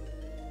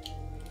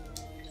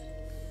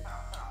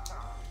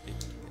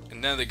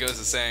 And then the ghost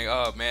is saying,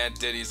 "Oh man,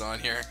 Diddy's on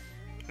here."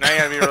 Now you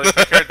gotta be really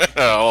prepared.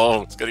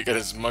 Oh, it's gonna get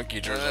his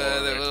monkey jersey.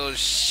 That little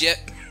shit.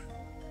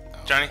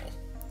 Johnny,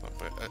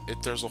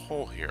 But there's a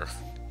hole here.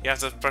 you have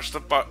to push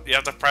the you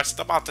have to press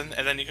the button,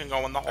 and then you can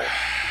go in the hole.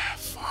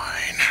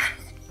 Fine.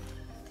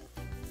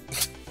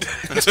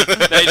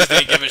 They just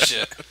didn't give a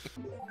shit.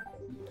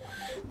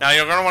 Now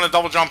you're gonna want to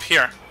double jump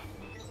here.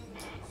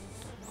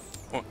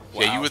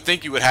 Yeah, you would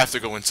think you would have to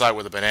go inside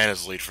where the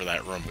bananas lead for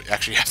that room, but you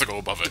actually have to go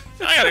above it.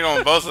 I gotta go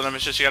in both of them.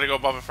 It's just you gotta go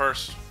above it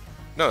first.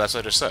 No, that's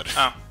what I just said.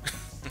 Oh.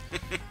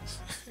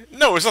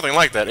 No, it's nothing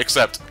like that,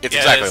 except it's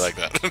exactly like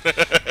that.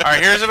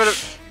 Alright, here's a bit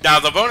of... Now,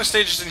 the bonus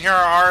stages in here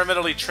are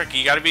admittedly tricky.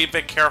 You gotta be a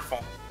bit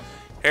careful.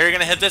 Here, you're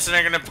gonna hit this, and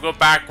you're gonna go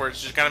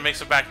backwards. Just gotta make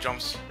some back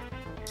jumps.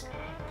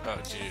 Oh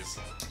jeez.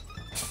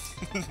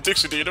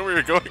 Dixie, do you know where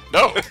you're going?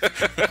 No!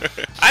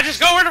 I just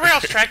go where the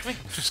rails track me.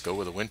 Just go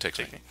where the wind takes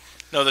me.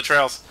 No, the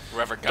trails.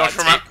 Wherever God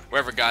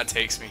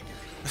takes me.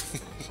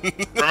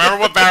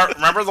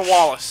 Remember the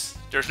Wallace.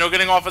 There's no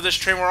getting off of this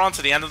train we're on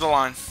to the end of the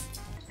line.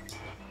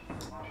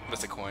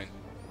 What's a coin?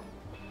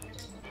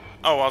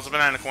 Oh, well, it's a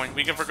banana coin.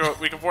 We can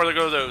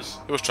forego those.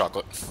 It was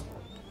chocolate.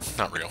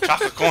 Not real.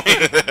 Chocolate coin.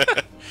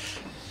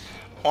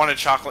 Haunted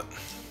chocolate.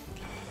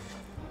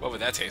 What would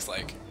that taste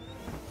like?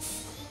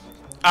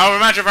 I would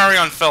imagine very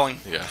unfilling.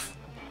 Yeah.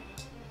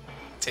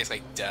 Tastes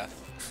like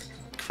death.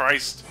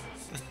 Christ.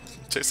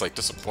 Tastes like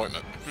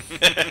disappointment.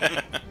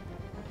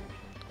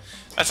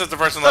 That's what the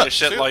person led a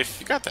shit See, life.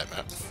 You got that,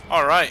 Matt.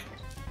 Alright.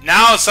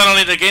 Now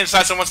suddenly the game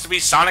decides it wants to be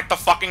Sonic the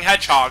fucking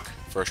Hedgehog.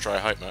 First try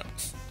hype, Matt.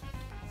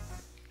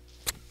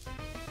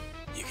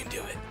 You can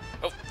do it.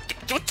 Oh.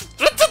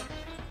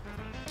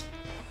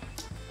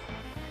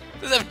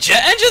 Does it have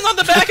jet engines on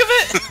the back of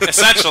it?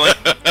 Essentially.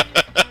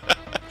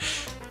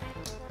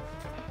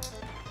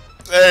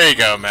 There you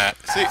go, Matt.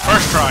 See,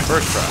 first try.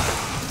 First try.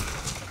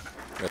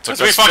 That took,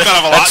 We fucked out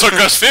of a lot. That took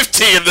us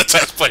 15 in the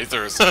test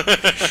playthroughs.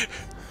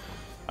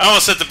 I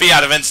almost said the B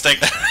out of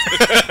instinct.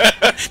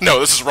 No,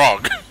 this is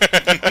wrong.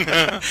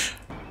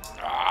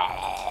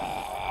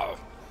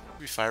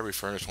 Maybe Fiery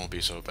Furnace won't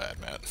be so bad,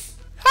 Matt.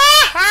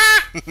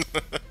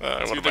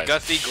 To the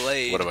Gusty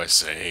Glade. What am I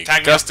saying?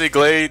 Tag me Gusty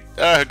Glade.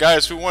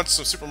 Guys, who wants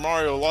some Super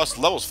Mario Lost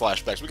Levels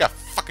flashbacks? We got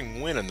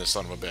fucking Win in this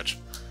son of a bitch.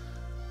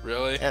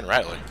 Really? And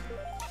Rattling.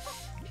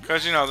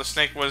 Because, you know, the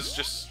snake was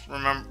just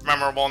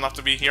memorable enough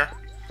to be here.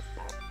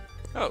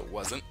 Oh, it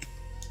wasn't.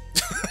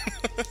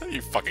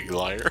 You fucking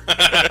liar.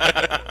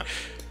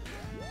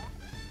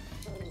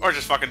 Or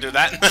just fucking do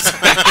that.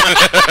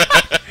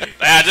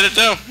 Yeah, I did it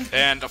too.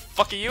 And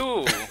fuck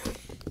you.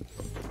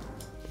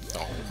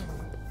 Oh.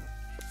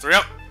 3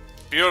 up.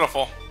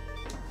 Beautiful.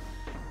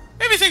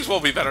 Maybe things will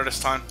be better this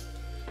time.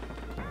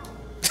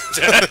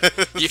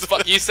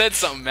 You said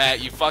something,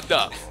 Matt. You fucked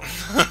up.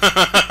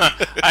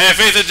 I have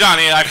faith in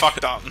Johnny, and I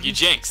fucked up. You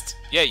jinxed.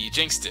 Yeah, you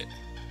jinxed it.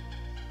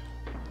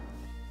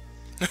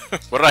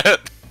 What did I hit?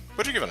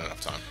 What'd you give it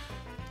enough time?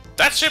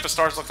 That shape of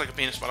stars looks like a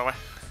penis, by the way.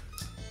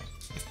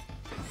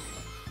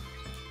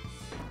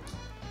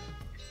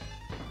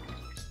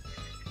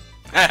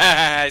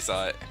 I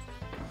saw it.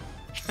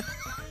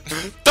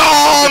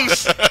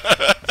 Dongs!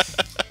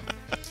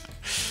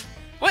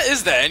 What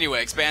is that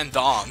anyway? Expand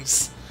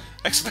dongs.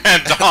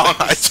 Expand dongs.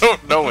 I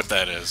don't know what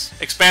that is.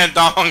 Expand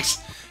dongs.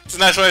 It's a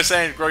nice way of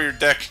saying grow your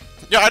dick.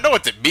 Yeah, I know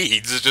what it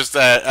means. It's just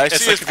that I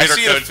see, like I computer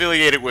see it code.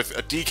 affiliated with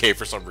a DK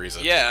for some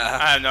reason. Yeah.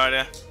 I have no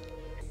idea.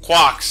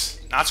 Quacks.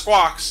 Not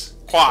squawks.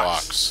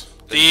 Quacks. Quacks.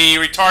 The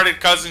retarded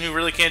cousin who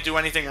really can't do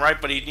anything right,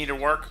 but he needed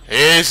work.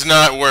 It's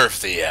not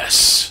worth the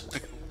S.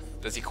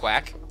 Does he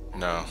quack?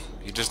 No,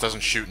 he just doesn't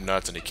shoot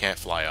nuts and he can't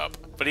fly up.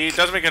 But he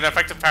does make an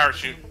effective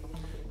parachute.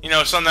 You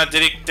know, something that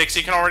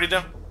Dixie can already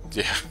do.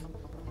 Yeah.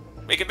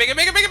 Make it, make it,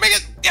 make it, make it, make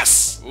it!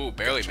 Yes! Ooh,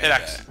 barely made Hit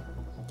X. that.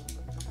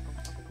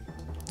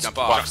 Jump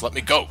off. Quacks, let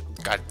me go.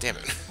 God damn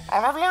it.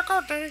 I'll never let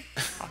go, D.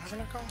 I'll never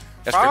let go.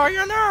 That's Follow pretty-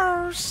 your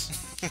nose!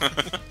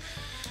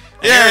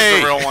 Yay!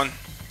 Here's the real one.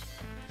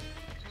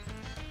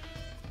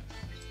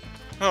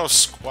 Oh,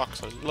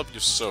 Squawks, I love you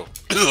so.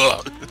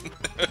 Ugh.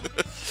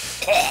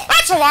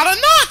 That's a lot of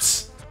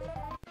nuts!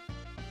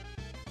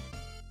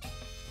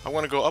 I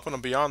want to go up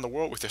and beyond the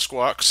world with you,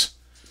 Squawks.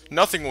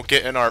 Nothing will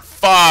get in our...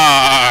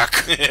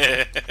 Fuck!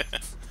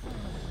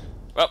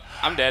 Well,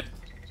 I'm dead.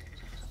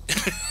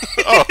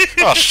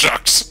 oh,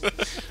 shucks.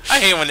 I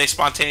hate when they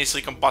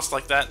spontaneously combust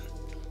like that.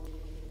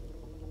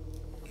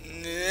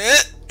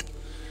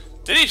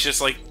 Diddy's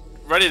just like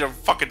ready to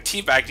fucking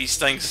teabag these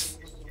things.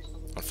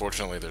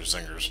 Unfortunately, they're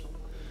zingers.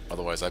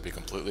 Otherwise, I'd be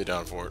completely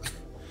down for it.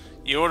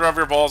 You order up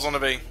your balls on the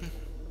B.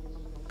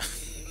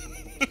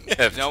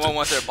 Yeah, No one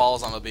wants their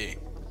balls on the B.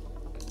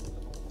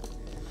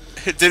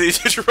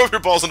 Did you rub your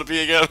balls on the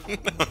B again?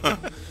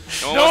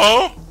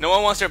 No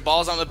one wants their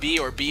balls on the B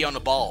or B on the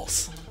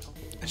balls.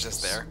 It's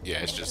just there. Yeah,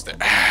 it's just there.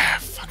 Ah,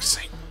 fuck's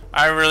sake.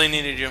 I really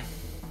needed you.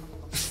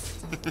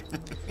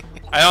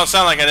 I don't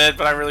sound like I did,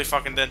 but I really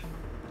fucking did.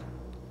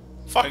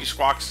 Fuck you,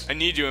 Squawks. I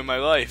need you in my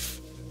life.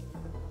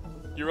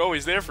 You're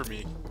always there for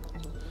me.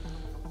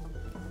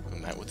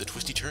 And that with the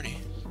twisty turny.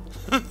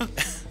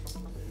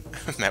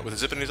 That with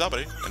the zippity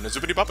zoppity and the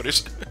zippity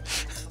boppities.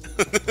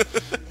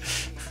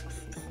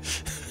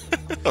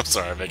 I'm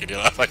sorry I'm making you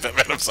laugh like that,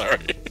 man. I'm sorry.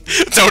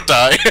 Don't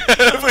die.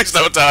 Please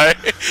don't die.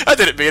 I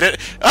didn't mean it.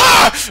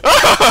 Ah!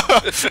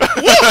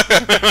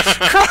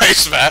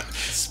 Christ, Matt.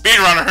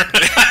 Speedrunner.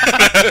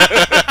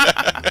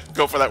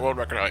 Go for that world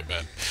record height,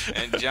 man.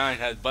 And John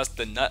has bust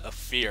the nut of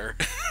fear.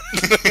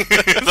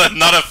 The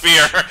nut of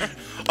fear.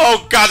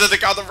 Oh god, did they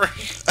got the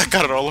version? I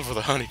got it all over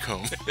the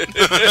honeycomb.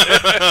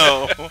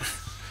 Oh.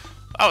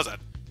 That was it.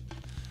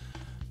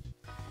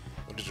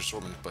 What did your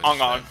swordman? On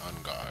guard.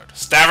 On guard.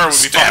 Stabber would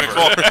be fucking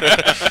cool.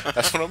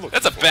 That's what I'm looking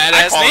That's a for. I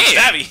badass call name. him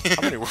Stabby.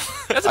 How many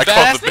That's a I badass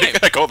call the name.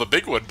 big, I call the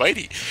big one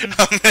Bitey.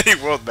 How many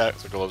world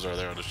master gloves are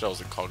there on the shelves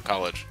in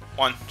college?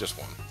 One. Just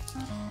one.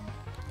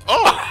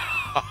 Oh!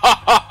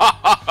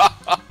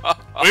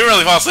 We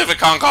really fall asleep at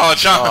Con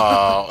College, huh?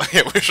 Oh,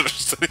 yeah, we should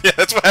have. Yeah,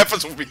 that's what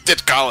happens when we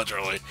ditch college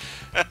early.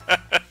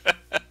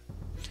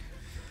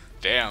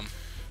 Damn.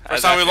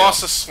 First time we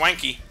lost to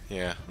Swanky.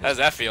 Yeah. How does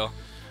that feel?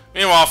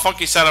 Meanwhile,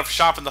 Funky set up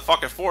shop in the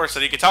fucking forest,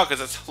 and you can tell because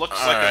it looks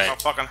like Alright.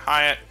 it's a fucking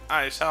high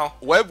as hell.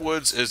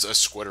 Webwoods is a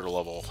squitter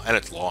level, and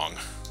it's long.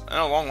 I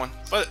know, a long one.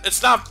 But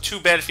it's not too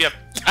bad if you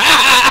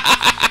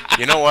have...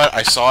 You know what?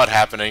 I saw it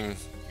happening,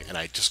 and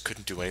I just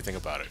couldn't do anything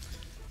about it.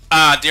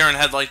 Deer in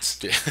headlights.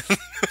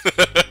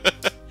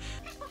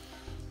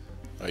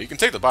 You can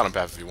take the bottom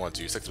path if you want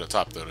to. You stick to the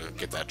top, though, to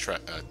get that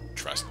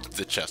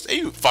the chest. Hey,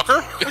 you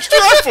fucker! What'd you do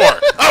that for?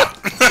 Oh,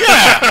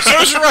 yeah! So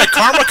as you're right,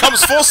 karma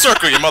comes full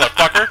circle, you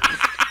motherfucker!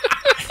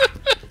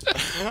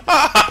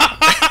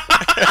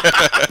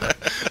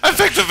 I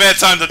picked a bad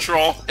time to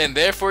troll. And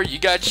therefore, you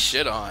got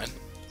shit on.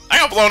 I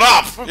got blown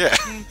up! Yeah.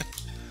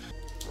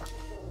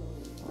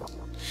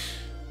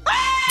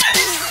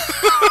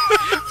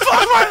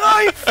 Fuck my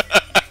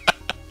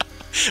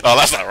life! Oh,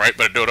 that's not right,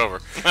 but do it over.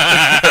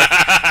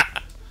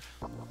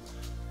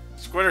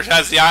 Squitters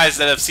has the eyes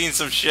that have seen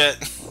some shit.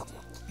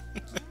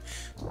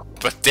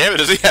 But damn it,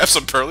 does he have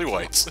some pearly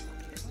whites?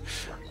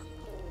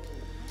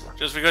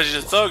 Just because you're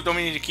a thug don't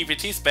mean you need to keep your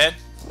teeth bad.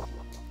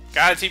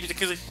 Gotta keep your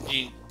teeth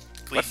clean.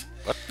 What?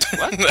 What?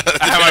 I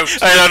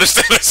didn't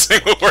understand a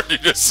single word you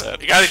just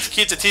said. You gotta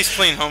keep the teeth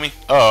clean, homie.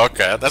 Oh,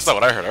 okay. That's not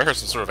what I heard. I heard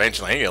some sort of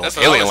ancient alien That's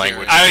what I was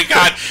language.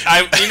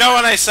 You know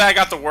when I said I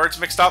got the words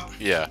mixed up?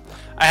 Yeah.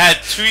 I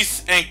had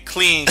teeth and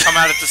clean come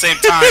out at the same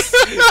time.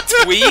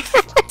 Tweet?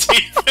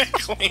 Teeth and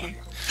clean.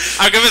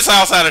 I'm convinced I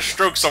also had a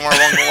stroke somewhere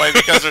along the way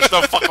because there's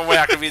no fucking way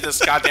I could be this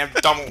goddamn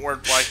dumb at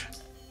wordplay.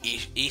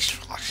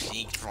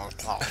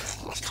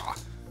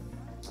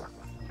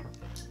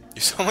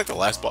 You sound like the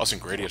last boss in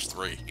Gradius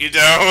 3. You do.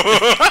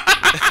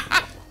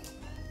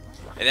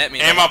 And that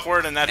means Aim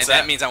upward and that's and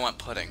that. that means I want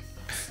pudding.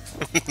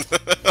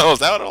 Oh, is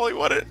that all he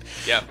wanted?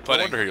 Yeah, No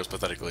pudding. wonder he was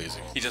pathetically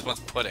easy. He just wants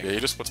pudding. Yeah, he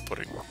just wants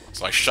pudding.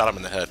 So I shot him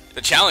in the head.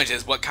 The challenge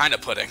is what kind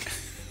of pudding?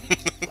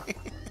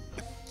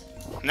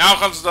 Now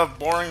comes the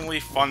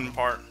boringly fun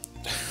part.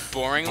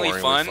 Boringly,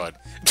 Boringly fun? What?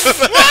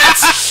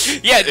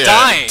 Yeah, Yeah,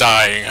 dying.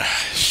 Dying.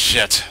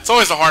 Shit. It's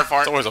always the hard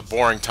part. It's always a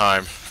boring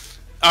time.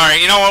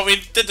 Alright, you know what?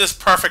 We did this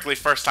perfectly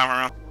first time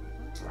around.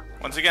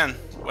 Once again,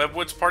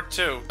 Webwoods Part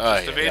 2. Oh,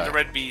 Just yeah, evade yeah. the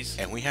red bees.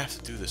 And we have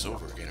to do this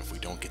over again if we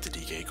don't get the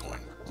DK coin.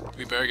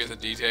 We better get the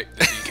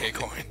DK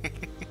coin. I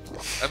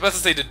was about to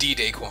say the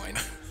D-Day coin.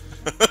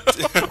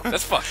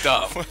 That's fucked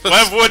up.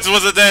 Webwoods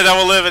was a day that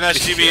will live in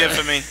SGB Yeah.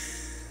 infamy.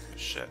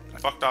 Shit, I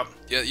fucked up.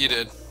 Yeah, you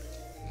did.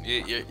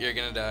 You're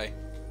gonna die.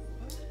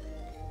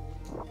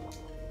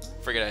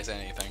 Forget I said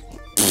anything.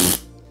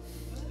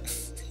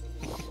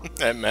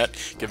 And Matt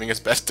giving his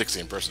best Dixie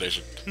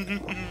impersonation.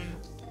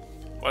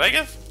 What'd I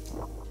give?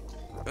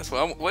 That's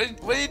what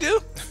do you do?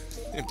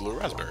 Blue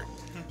raspberry.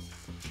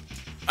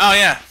 Oh,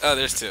 yeah. Oh,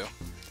 there's two.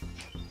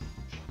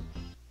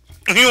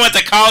 We went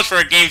to college for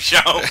a game show.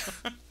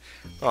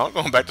 Oh, I'm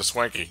going back to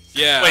Swanky.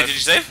 Yeah. Wait, did you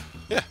save?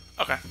 Yeah.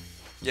 Okay.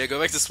 Yeah, go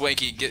back to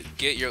Swanky.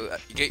 Get your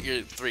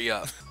 3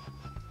 up.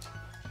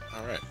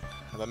 All right.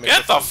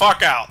 Get the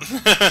fuck out. Oh,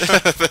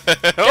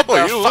 Get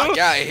the you fuck little,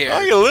 out of here.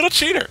 Oh, you little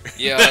cheater.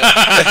 Yeah.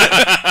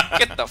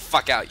 Get the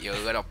fuck out, you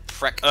little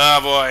prick.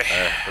 Oh, boy.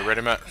 We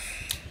ready, Matt?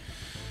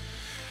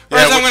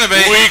 Where's I'm gonna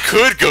be? We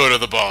could go to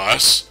the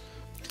boss,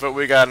 But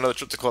we got another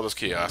trip to Columbus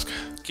Kiosk.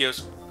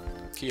 Kiosk.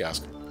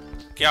 Kiosk.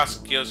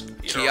 Kiosk. Kiosk.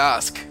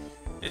 Kiosk.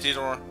 It's either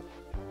or.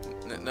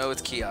 No,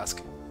 it's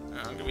kiosk.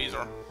 I'll give you either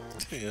or.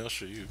 Yeah, I'll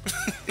show you.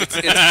 It's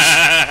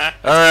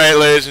Alright,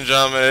 ladies and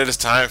gentlemen, it is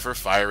time for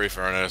Fiery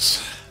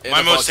Furnace.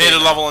 My most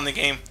hated level in the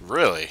game.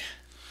 Really?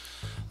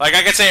 Like,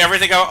 I can say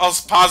everything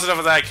else positive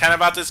that I can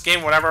about this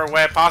game, whatever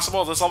way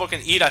possible. This level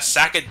can eat a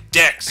sack of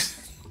dicks.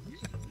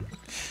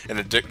 And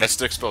that's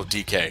dick spelled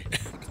DK.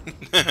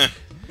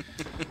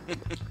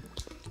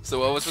 So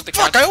what was with the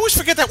Fuck, countdown? I always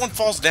forget that one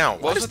falls down.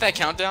 What was with that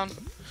countdown?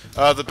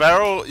 The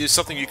barrel is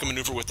something you can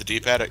maneuver with the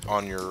D-pad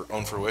on your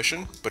own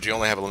fruition, but you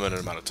only have a limited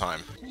amount of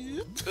time.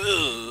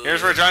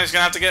 Here's where Johnny's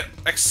gonna have to get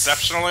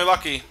exceptionally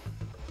lucky.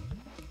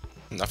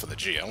 Enough of the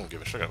G. I don't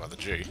give a shit about the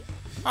G.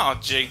 Oh,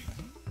 gee.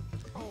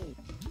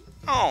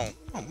 Oh,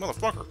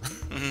 motherfucker.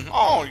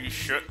 Oh, you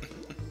shit.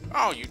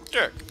 Oh, you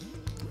dick.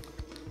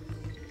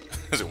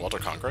 Is it Walter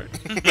Concrete?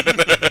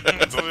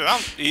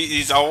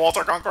 He's a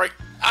Walter Concrete.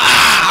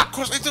 Ah! Of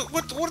course.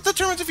 What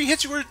determines if he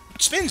hits you or it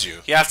spins you?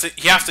 He has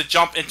to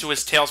jump into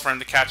his tails for him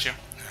to catch you.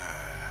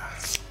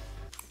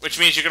 Which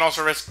means you can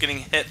also risk getting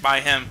hit by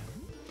him.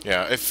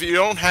 Yeah, if you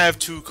don't have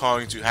two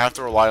Kongs, you have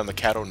to rely on the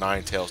Cat O'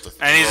 tails to.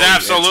 And he's throw you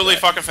absolutely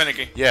into that. fucking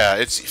finicky. Yeah,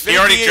 it's. He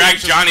already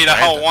dragged Johnny to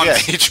hell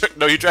once.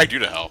 Yeah, he dragged you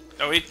to hell.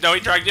 No, he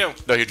dragged you.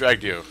 No, he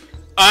dragged you.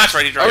 Oh, that's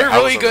right, he Are dragged we you. I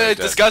really was good already at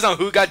dead. discuss on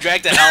who got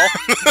dragged to hell?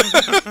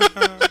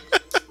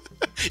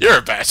 You're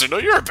a bastard. No,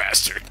 you're a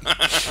bastard.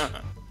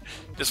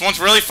 This one's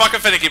really fucking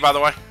finicky, by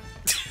the way.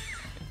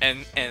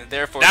 and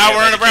therefore Now we have we're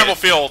in a educated- bramble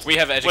field. We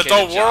have with educated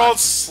the John.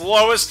 world's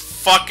slowest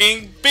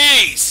fucking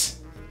bees.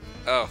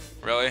 Oh,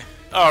 really?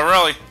 Oh,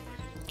 really?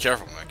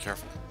 Careful, man.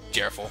 Careful.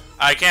 Careful.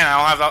 I can't.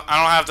 I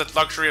don't have the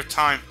luxury of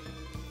time.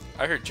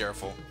 I heard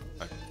careful.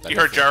 You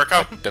heard Jericho?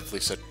 I definitely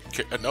said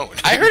no.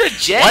 I heard a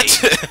J. What?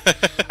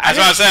 That's what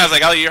I was saying. I was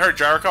like, oh, you heard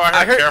Jericho?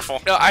 I heard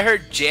careful. No, I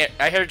heard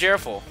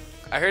Jerful.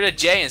 I heard a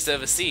J instead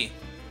of a C.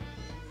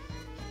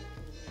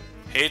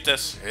 Hate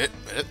this. Hit.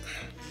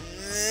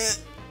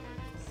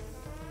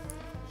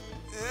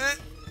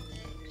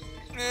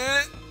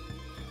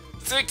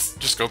 6.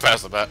 Just go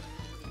past the bat.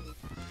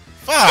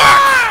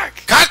 Fuck!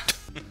 Cut!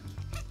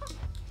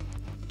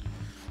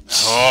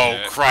 Oh,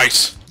 Shit.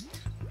 Christ.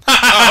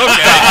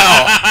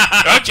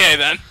 Okay. Okay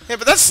then. Yeah,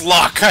 but that's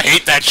luck. I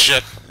hate that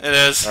shit. It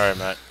is. Alright,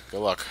 Matt. Good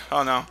luck.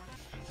 Oh, no.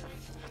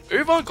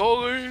 Avon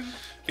calling.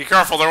 Be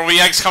careful. There will be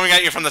eggs coming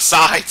at you from the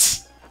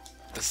sides.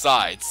 The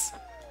sides.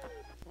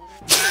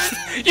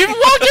 You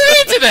walked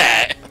into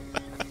that.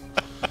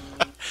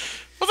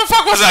 What the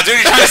fuck was that, dude?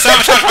 You trying to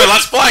sabotage my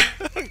Let's Play?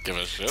 I don't give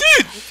a shit.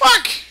 Dude,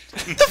 fuck!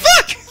 The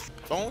fuck?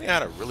 If only I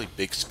had a really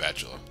big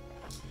spatula.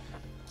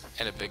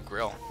 And a big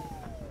grill.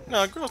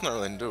 No, a grill's not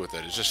really to do with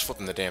it. It's just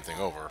flipping the damn thing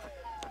over.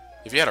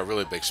 If you had a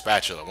really big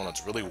spatula, one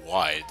that's really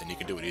wide, then you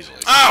can do it easily.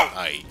 Ow!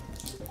 Aye.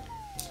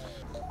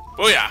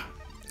 Booyah!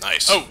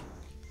 Nice. Oh!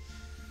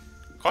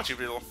 Caught you,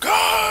 Beetle.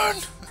 God!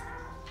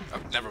 Oh,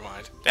 never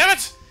mind. Damn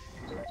it!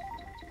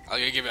 I was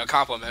gonna give you a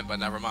compliment, but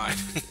never mind.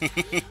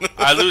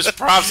 I lose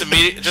props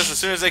immediately, just as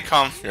soon as they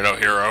come. You're no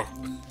hero.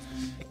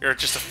 You're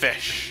just a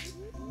fish.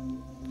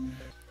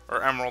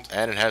 Or emerald.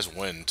 And it has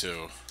wind,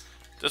 too.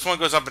 This one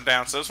goes up and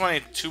down, so this one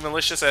ain't too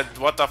malicious at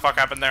what the fuck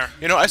happened there.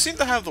 You know, I seem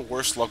to have the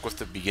worst luck with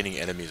the beginning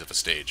enemies of a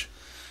stage.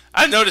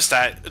 I noticed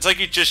that. It's like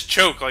you just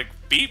choke, like,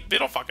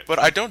 Beetle, fuck it. But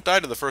I don't die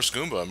to the first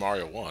Goomba in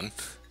Mario 1.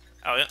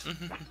 Oh, yeah.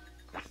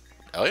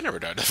 Ellie never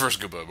died to the first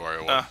Goomba in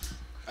Mario 1.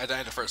 I died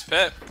in the first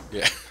pit.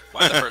 Yeah.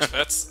 One of the first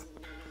pits.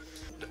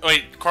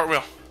 Wait,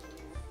 cartwheel.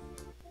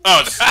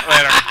 Oh, it's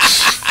later.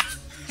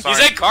 He Sorry.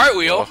 said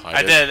cartwheel. Oh,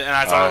 I did, and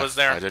I thought it was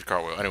there. I did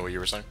cartwheel. Anyway, you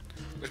were saying?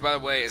 Which, by the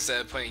way,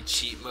 instead of putting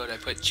cheat mode, I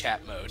put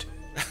chat mode.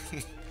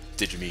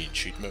 Did you mean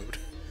cheat mode?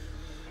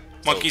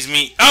 Monkey's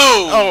meat.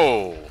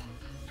 Oh!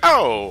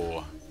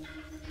 Oh! Oh!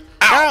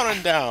 Down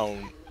and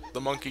down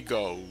the monkey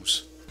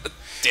goes.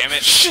 Damn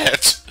it.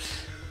 Shit!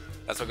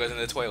 That's what goes in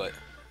the toilet.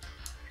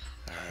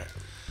 Alright.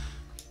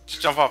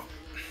 Just jump up.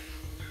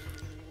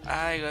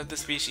 I love the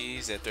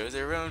species that throws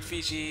their own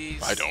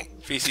feces. I don't.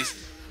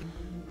 Feces.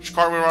 Just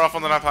cartwheel right off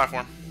on the night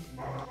platform.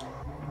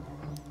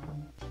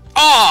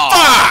 Oh!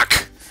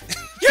 Fuck!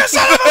 You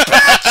son of a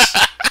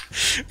bitch!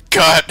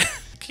 Cut.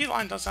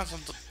 Keyline does have some.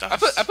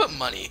 I put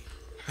money.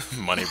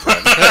 Money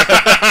bread.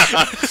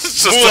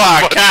 It's just Moolah,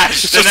 a bu-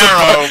 cash, it's just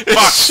dinero, a bu-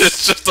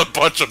 it's just a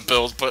bunch of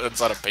bills put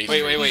inside a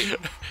pastry. Wait.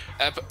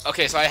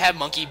 Okay, so I have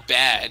monkey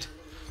bad,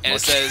 and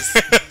Monkey. it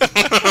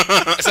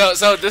says.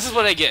 So this is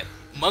what I get: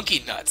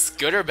 monkey nuts,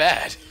 good or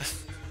bad.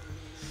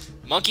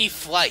 Monkey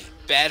flight,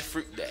 bad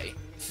fruit day.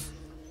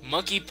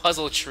 Monkey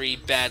puzzle tree,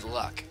 bad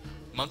luck.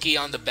 Monkey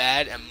on the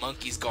bad, and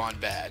monkey's gone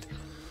bad.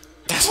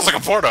 That sounds like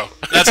a porno.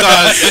 That's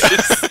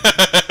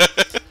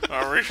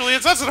racially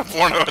insensitive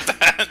porno with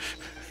that.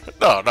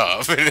 No. I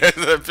mean,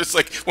 it's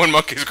like when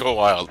monkeys go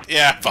wild.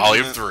 Yeah.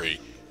 Volume 3.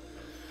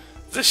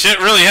 The shit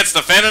really hits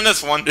the fan in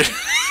this one.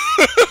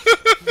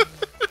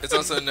 It's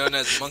also known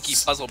as monkey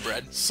puzzle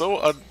bread.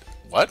 So,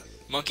 what?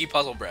 Monkey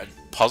puzzle bread.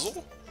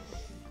 Puzzle?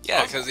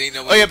 Yeah, because you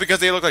know. Oh yeah, because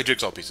they look like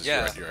jigsaw pieces.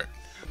 Yeah. You're right.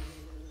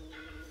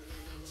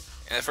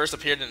 And it first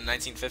appeared in the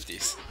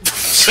 1950s.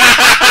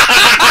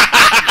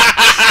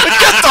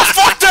 Get the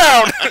fuck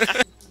down!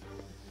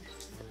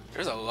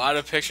 There's a lot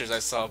of pictures I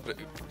saw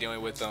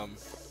dealing with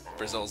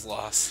Brazil's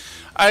loss.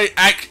 I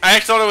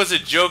thought it was a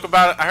joke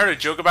about it. I heard a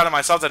joke about it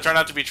myself that turned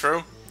out to be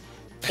true.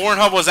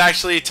 Pornhub was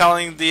actually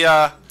telling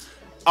the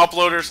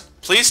uploaders,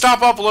 please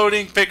stop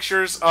uploading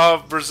pictures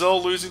of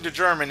Brazil losing to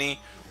Germany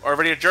or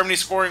video Germany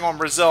scoring on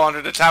Brazil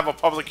under the tab of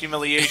public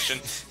humiliation.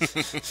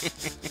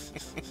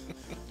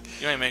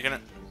 You ain't making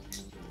it.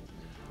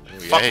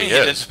 Fuck me, he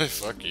is.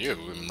 Fuck you.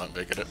 I'm not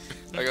making it.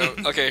 I go,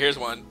 okay, here's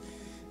one.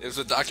 It was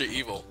with Dr.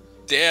 Evil.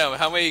 Damn,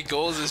 how many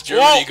goals is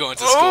Germany going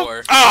to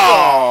score?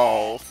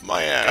 Oh,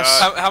 my ass.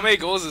 How many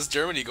goals is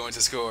Germany going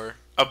to score?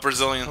 A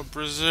Brazilian. A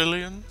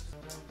Brazilian?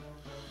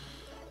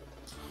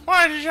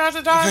 Why did you have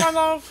to die, my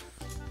love?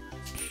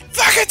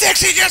 Fucking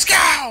Dixie, just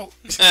go!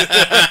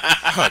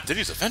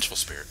 Diddy's a vengeful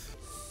spirit.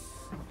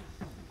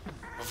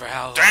 Over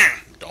how long?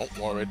 Damn! Don't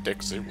worry,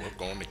 Dixie. We're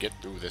going to get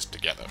through this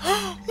together.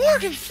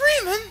 Morgan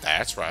Freeman?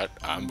 That's right.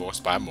 I'm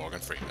voiced by Morgan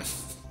Freeman.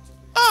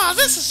 Oh,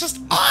 this is just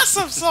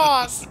awesome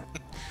sauce!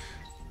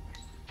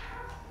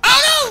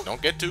 Oh no!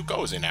 Don't get too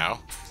cozy now.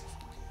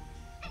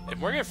 If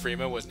Morgan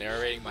Freeman was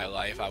narrating my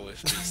life, I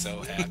would be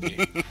so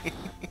happy.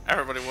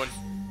 Everybody would.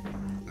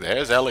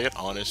 There's Elliot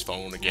on his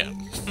phone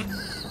again.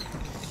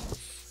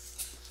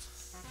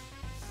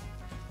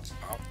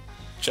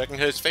 Checking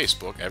his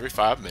Facebook every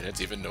 5 minutes,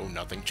 even though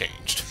nothing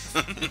changed.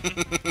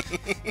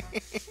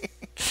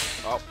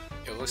 Oh,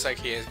 it looks like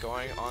he is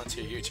going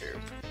onto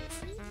YouTube.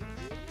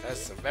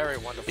 That's a very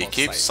wonderful He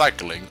keeps site.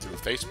 cycling through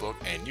Facebook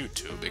and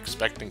YouTube,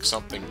 expecting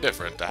something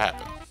different to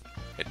happen.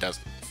 It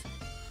doesn't.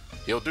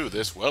 He'll do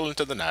this well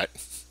into the night,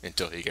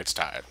 until he gets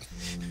tired.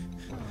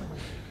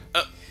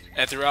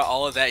 And throughout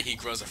all of that, he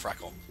grows a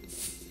freckle.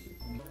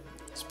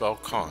 Spell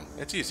Kong.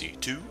 It's easy.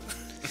 2.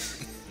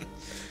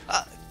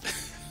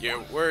 Your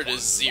word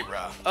is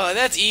zebra. Oh,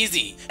 that's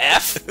easy.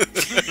 F?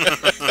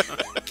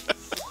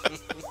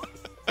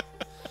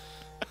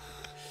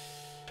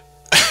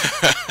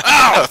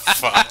 Oh,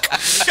 fuck.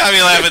 Got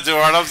me laughing too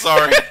hard, I'm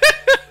sorry.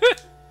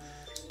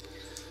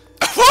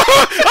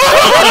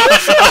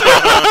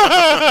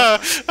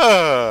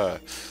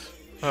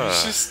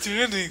 He's just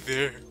standing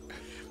there.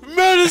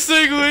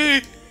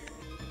 Menacingly!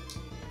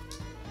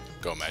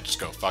 Go, man. Just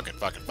go. Fuck it,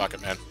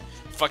 man.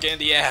 Fuck it in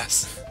the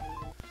ass.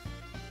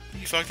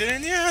 You fucked it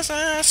in the ass.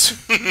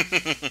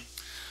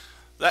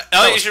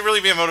 Elliot, you should really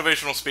be a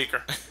motivational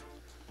speaker.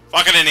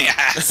 Fucking in the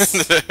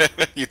ass.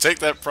 You take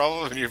that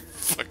problem and you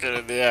fuck it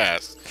in the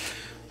ass.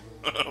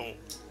 Oh.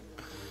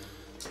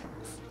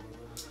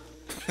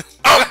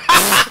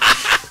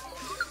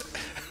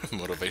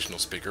 Motivational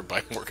speaker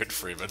by Morgan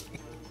Freeman.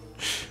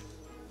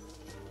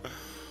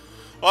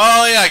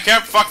 Well, yeah, I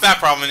can't fuck that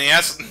problem in the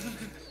ass.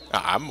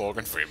 I'm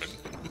Morgan Freeman.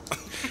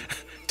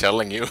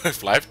 Telling you,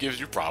 if life gives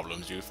you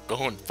problems, you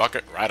go and fuck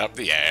it right up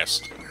the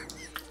ass.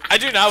 I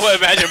do not want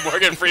to imagine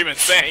Morgan Freeman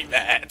saying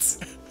that.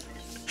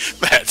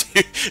 Matt,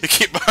 you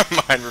keep my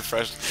mind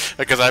refreshed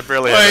because I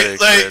barely have any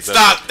experience.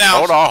 Stop,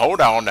 down.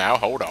 Hold on now.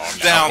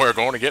 Down. We're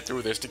going to get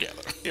through this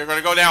together. You're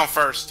gonna go down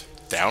first.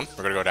 Down?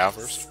 We're going to go down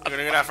first? You're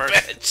gonna go down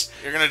first.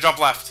 You're gonna jump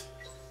left.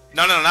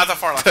 No, not that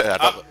far left.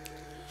 Up.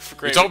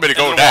 You told me to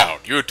go down.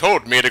 You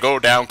told me to go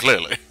down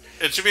clearly.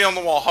 It should be on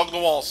the wall. Hug the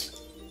walls.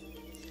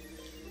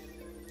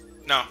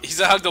 No. He's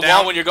a hug the Down.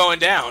 wall when you're going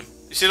down.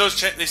 You see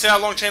those? You see that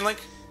long chain link?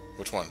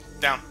 Which one?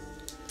 Down.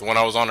 The one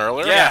I was on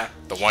earlier? Yeah.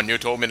 The one you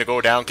told me to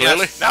go down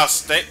clearly? Yes. Now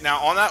stay. Now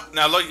on that.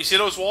 Now look. You see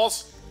those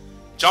walls?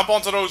 Jump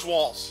onto those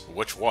walls.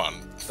 Which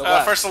one? The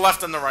left. First the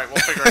left and the right.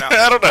 We'll figure it out.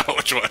 I don't know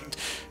which one.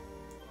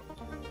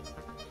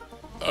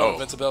 Oh,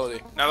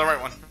 invincibility. Now the right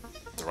one.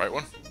 The right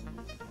one?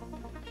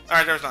 All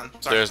right, there's none.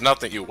 Sorry. There's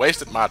nothing. You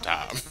wasted my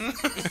time.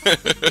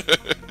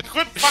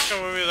 Quit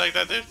fucking with me like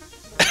that, dude.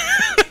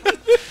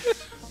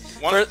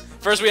 One.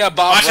 First we have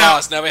Bob Watch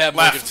Ross, out. now we have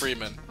Left. Morgan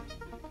Freeman.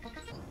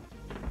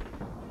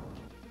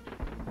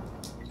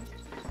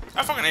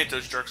 I fucking hate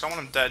those jerks. I want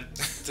them dead.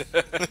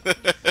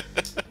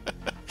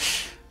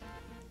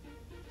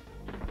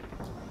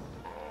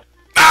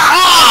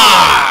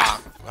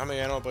 How many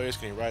animal buddies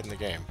can you ride in the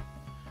game?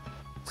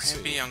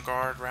 Rampy,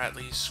 Unguard,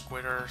 Ratley,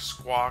 Squitter,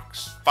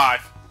 Squawks.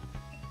 5.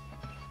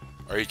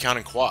 Are you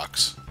counting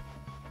quacks?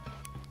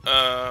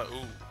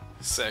 Ooh.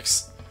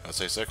 6. I'd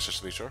say 6, just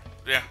to be sure.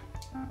 Yeah.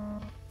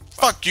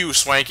 Fuck you,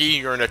 Swanky.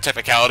 You're in the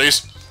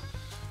technicalities.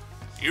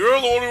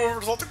 You're the one who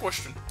overthought the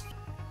question.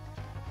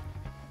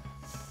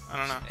 I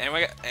don't know.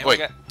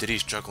 Wait,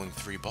 Diddy's juggling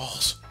 3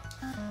 balls.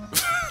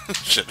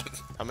 Shit.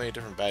 How many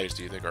different baddies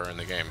do you think are in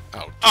the game?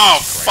 Oh,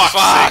 Jesus fuck.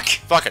 Christ.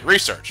 Fuck it.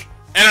 Research.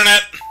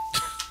 Internet.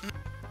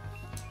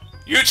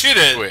 You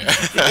cheated. Wait.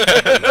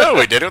 No,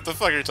 we did it. What the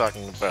fuck are you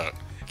talking about?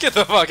 Get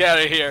the fuck out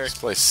of here. This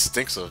place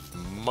stinks of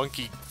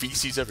monkey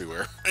feces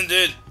everywhere.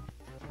 Indeed.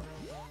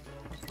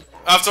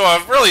 After a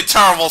really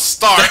terrible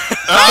start.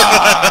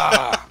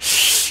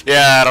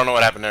 Yeah, I don't know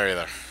what happened there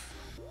either.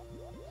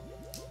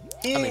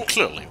 I mean,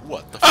 clearly,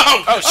 what the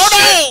fuck?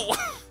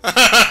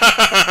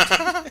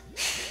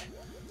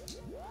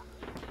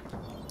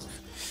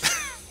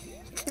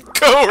 Oh,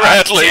 Go,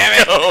 Radley,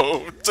 damn it.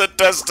 go to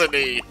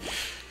destiny.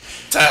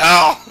 To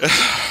hell.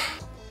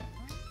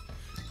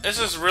 This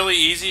is really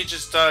easy.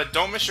 Just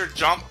don't miss your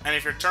jump, and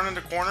if you're turning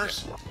the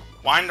corners,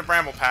 wind the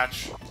bramble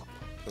patch.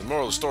 The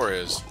moral of the story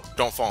is,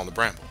 don't fall in the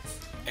bramble.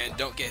 And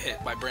don't get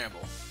hit by Bramble.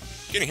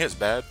 Getting hit's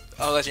bad.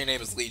 Unless your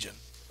name is Legion.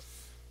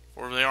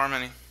 Or there are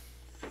many.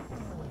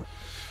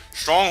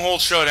 Stronghold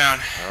Showdown.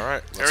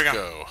 Alright, Here let's we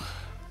go.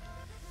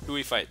 Who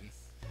we fighting?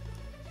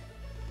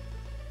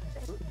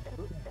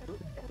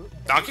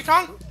 Donkey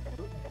Kong?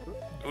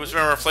 It was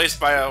been replaced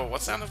by a...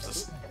 What sound is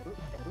this?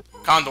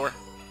 Condor.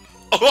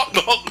 What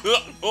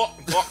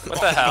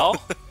the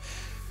hell?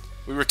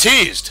 We were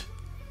teased.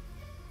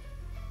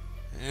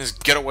 His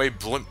getaway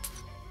blimp.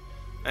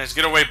 And his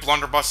getaway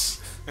blunderbuss.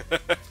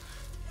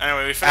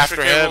 Anyway, we finished After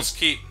with him. Cable's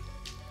Keep.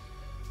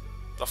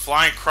 The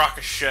flying crock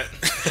of shit.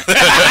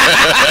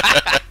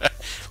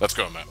 Let's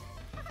go, Matt.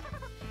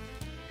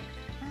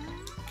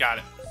 Got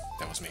it.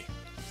 That was me.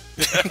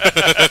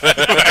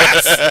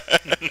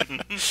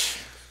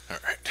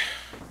 Alright.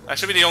 That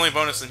should be the only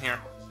bonus in here.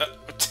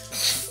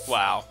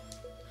 Wow.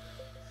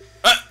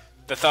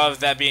 The thought of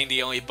that being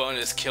the only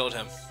bonus killed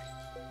him.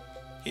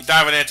 He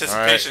died with Alright,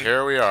 anticipation.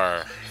 here we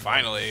are.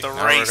 Finally. The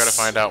Now race. we're gonna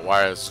find out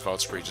why it's called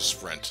Screech's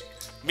Sprint.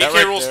 Mickey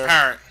right rules there.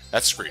 parent.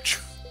 That's Screech.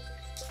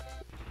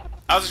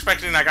 I was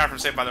expecting that guy from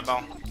Saved by the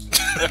Bell.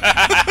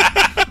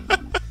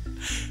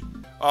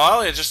 Well,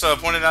 Elliot just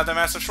pointed out that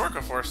massive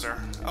shortcut for us there.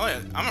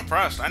 Elliot, I'm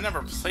impressed. I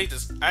never played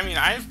this. I mean,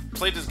 I've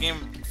played this game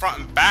front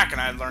and back,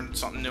 and I learned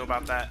something new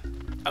about that.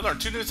 I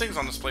learned 2 new things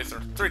on this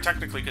playthrough. 3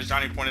 technically, because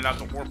Johnny pointed out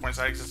the war points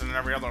that existed in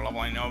every other level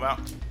I know about.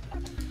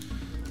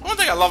 One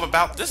thing I love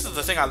about this is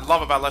the thing I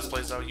love about Let's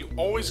Plays though. You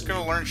always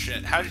gonna learn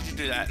shit. How did you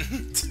do that?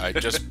 I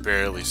just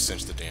barely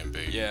cinched the damn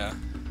bait. Yeah.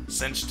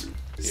 Cinched.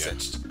 Yeah.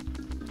 Cinched.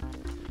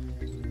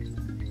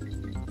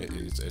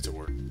 It's a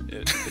word.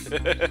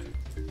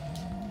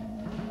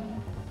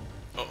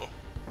 Uh-oh.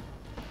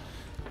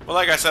 Well,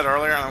 like I said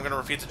earlier, and I'm gonna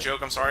repeat the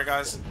joke. I'm sorry,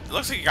 guys. It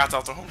looks like he got that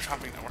off the Home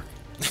Shopping Network.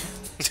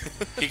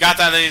 He got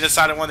that, and then he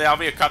decided one day I'll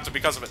be a cut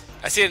because of it.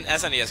 I see an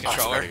SNES Oh, I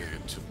controller. forgot to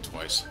get it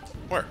twice.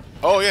 Where?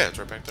 Oh yeah, it's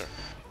right back there.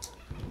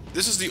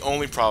 This is the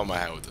only problem I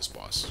have with this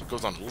boss. It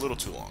goes on a little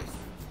too long.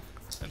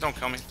 Don't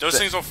kill me. Those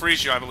things will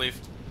freeze you, I believe.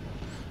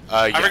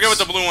 Yes. I forget what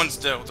the blue ones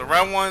do. The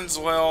red ones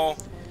will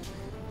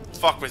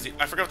fuck with you.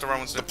 I forget what the red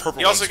ones do. The purple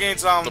He also ones-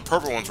 gains the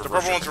purple ones The reverse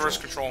purple ones control. reverse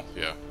control.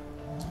 Yeah.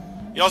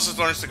 He also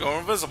learns to go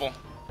invisible.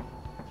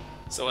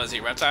 So is he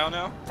a reptile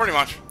now? Pretty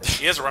much.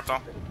 He is a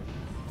reptile.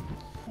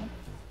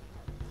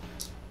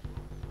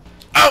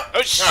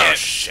 Oh shit! Oh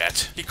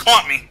shit. He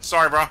caught me.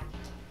 Sorry, bro.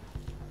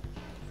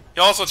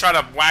 He'll also try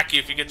to whack you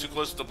if you get too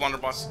close to the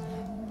blunderbuss.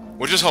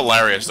 Which is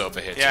hilarious though if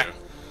it hits Yeah. you.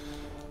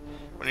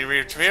 When he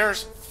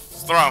reappears,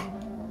 throw.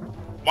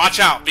 Watch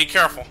out. Be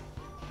careful.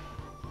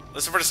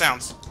 Listen for the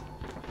sounds.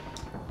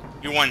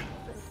 You win.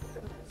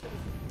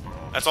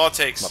 That's all it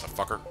takes.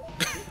 Motherfucker.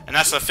 And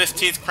that's the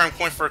 15th creme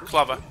coin for a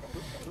clubber.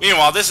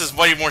 Meanwhile, this is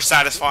way more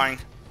satisfying.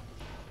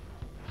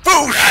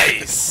 Boosh!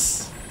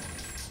 Nice.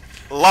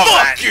 Love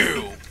that. Fuck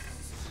you!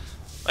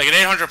 Like an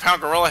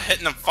 800-pound gorilla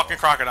hitting a fucking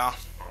crocodile.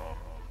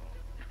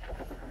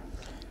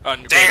 Oh,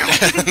 Damn!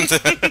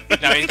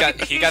 Now he got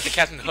the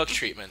Captain Hook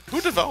treatment. Who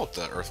developed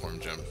the Earthworm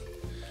Gem?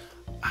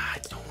 I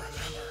don't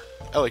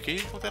remember. Ellie, can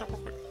you look that up real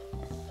quick?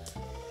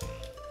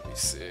 Let me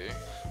see.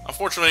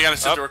 Unfortunately, I gotta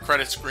sit Oh. through a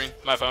credit screen.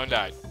 My phone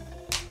died.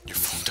 Your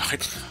phone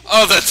died.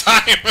 Oh, the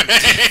time!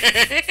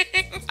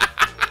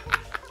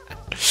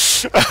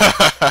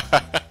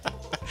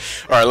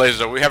 Alright, ladies and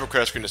gentlemen, we have a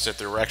credit screen to sit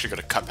through. We're actually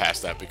going to cut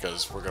past that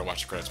because we're going to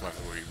watch the credits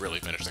before we really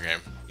finish the game.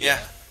 Yeah.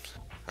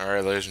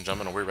 Alright, ladies and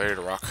gentlemen, are we ready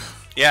to rock?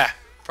 Yeah.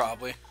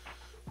 Probably.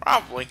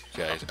 Probably.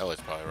 Yeah, Ellie's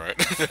probably right.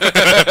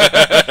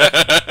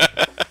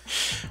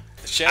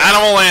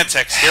 Animal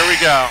antics. Here we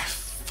go.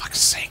 Fuck's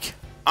sake.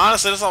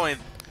 Honestly, this is only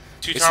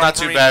 2 It's not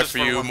too Marines bad just for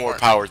you. one More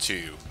part. power to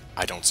you.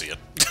 I don't see it.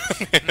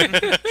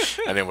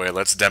 Anyway,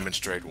 let's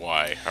demonstrate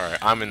why. Alright,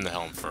 I'm in the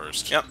helm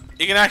first. Yep.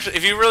 You can actually,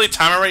 if you really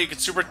time it right, you can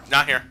super.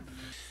 Not here.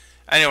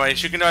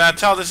 Anyways, you can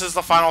tell this is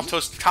the final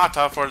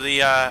Tostata for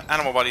the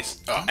animal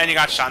buddies. Oh. And you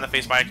got shot in the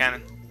face by a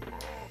cannon.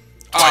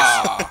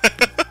 Ah.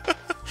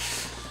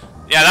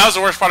 Yeah, that was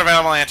the worst part of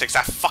Animal Antics.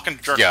 That fucking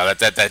jerk. Yeah,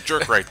 that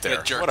jerk right there.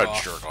 That jerk what a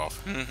off. jerk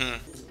off.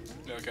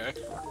 Okay.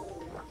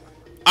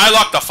 I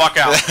lucked the fuck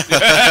out.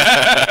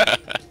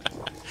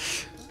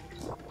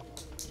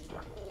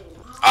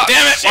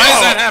 Damn it! Why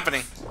is that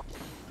happening?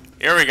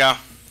 Here we go.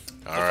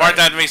 The part Alright.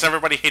 that makes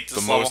everybody hate this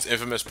The level. most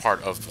infamous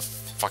part of the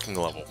fucking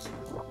level.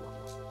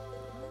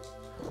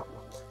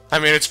 I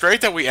mean, it's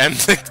great that we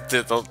end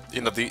near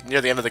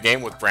the end of the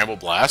game with Bramble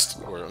Blast,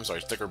 or I'm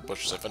sorry, Sticker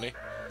Bush Symphony.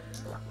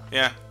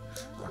 Yeah,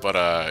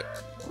 But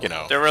you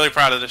know, they're really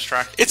proud of this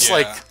track. it's Yeah.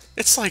 like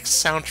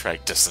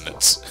soundtrack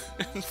dissonance.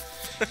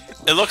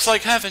 It looks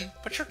like heaven,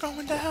 but you're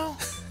going to hell.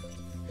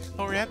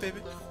 Oh yeah,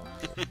 baby.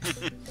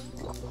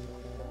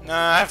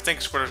 Nah, I think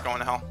Squirter's going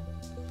to hell.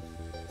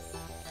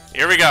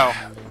 Here we go.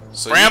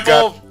 So you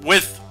Bramble got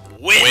with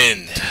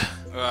wind. wind.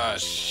 Oh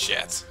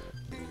shit.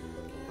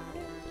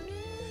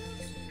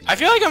 I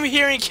feel like I'm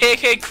hearing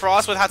KK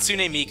cross with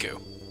Hatsune Miku.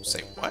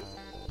 Say what?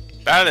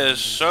 That is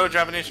so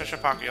Japanese for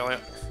Shipaki, Elliot.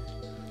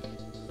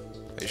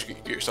 You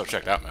should get yourself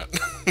checked out, man.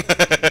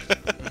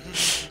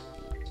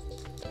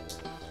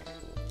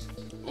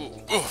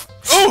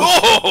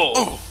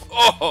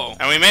 Oh!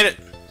 And we made it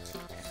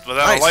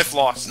without a life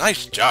lost.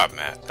 Nice job,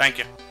 Matt. Thank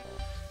you.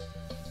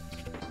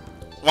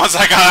 Once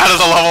I got out of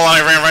the level,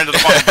 I ran right into the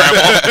fucking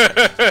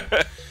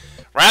bramble.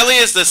 Riley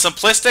is the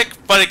simplistic,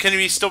 but it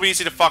can still be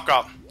easy to fuck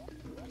up.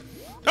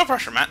 No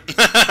pressure, Matt.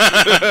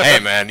 Hey,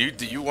 man, you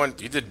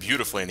did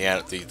beautifully in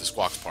the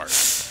squawks part.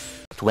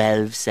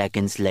 12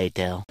 seconds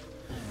later.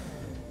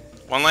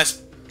 One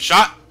last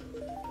shot.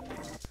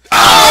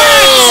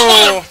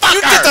 Oh!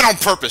 You did that on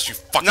purpose, you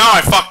fucking... No,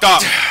 I fucked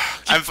up.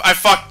 I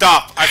fucked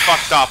up. I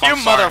fucked up. You I'm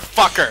sorry.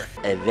 motherfucker!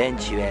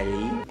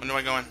 Eventually. When do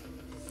I go in?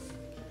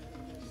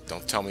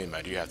 Don't tell me,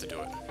 Matt. You have to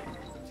do it.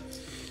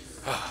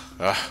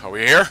 Are we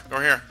here?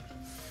 We're here.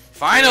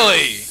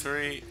 Finally!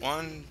 3,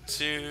 1,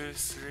 2,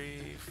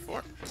 3,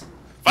 4.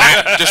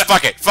 Matt, just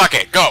fuck it. Fuck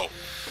it. Go.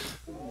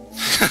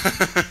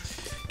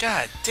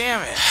 God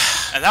damn it.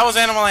 And that was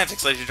Animal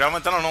Antics, ladies and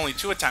gentlemen, done on only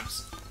 2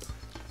 attempts.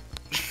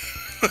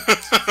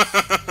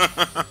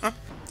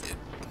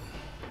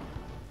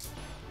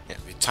 Yeah,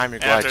 you time your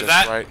glide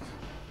just right.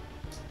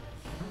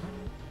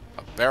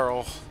 A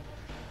barrel.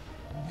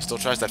 He still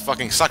tries that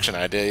fucking suction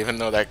idea, even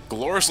though that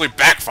gloriously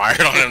backfired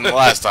on him the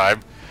last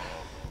time.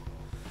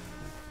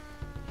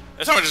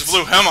 This time I just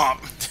blew him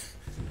up.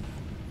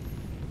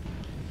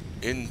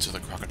 Into the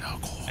crocodile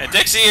core. And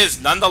Dixie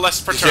is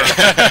nonetheless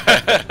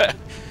perturbed.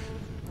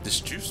 This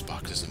juice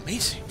box is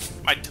amazing.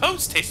 My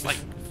toes taste like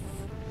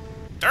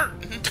dirt.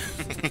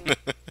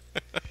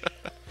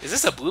 Is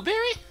this a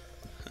blueberry?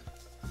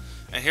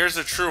 And here's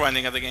the true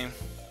ending of the game.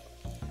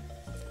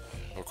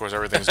 Of course,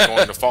 everything's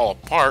going to fall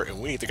apart,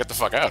 and we need to get the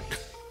fuck out.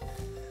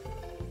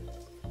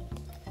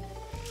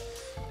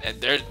 And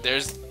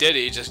there's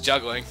Diddy just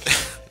juggling.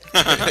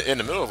 In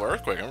the middle of an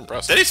earthquake, I'm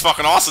impressed. Diddy's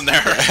fucking awesome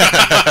there.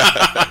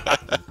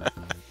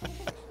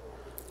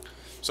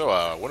 So,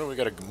 when do we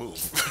gotta move?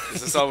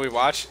 Is this all we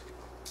watch?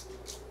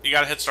 You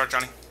gotta hit start,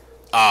 Johnny.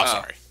 Ah, Oh.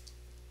 sorry.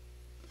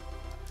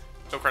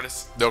 No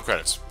credits. No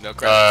credits. No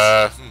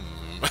credits.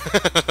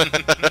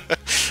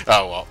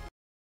 Oh, well.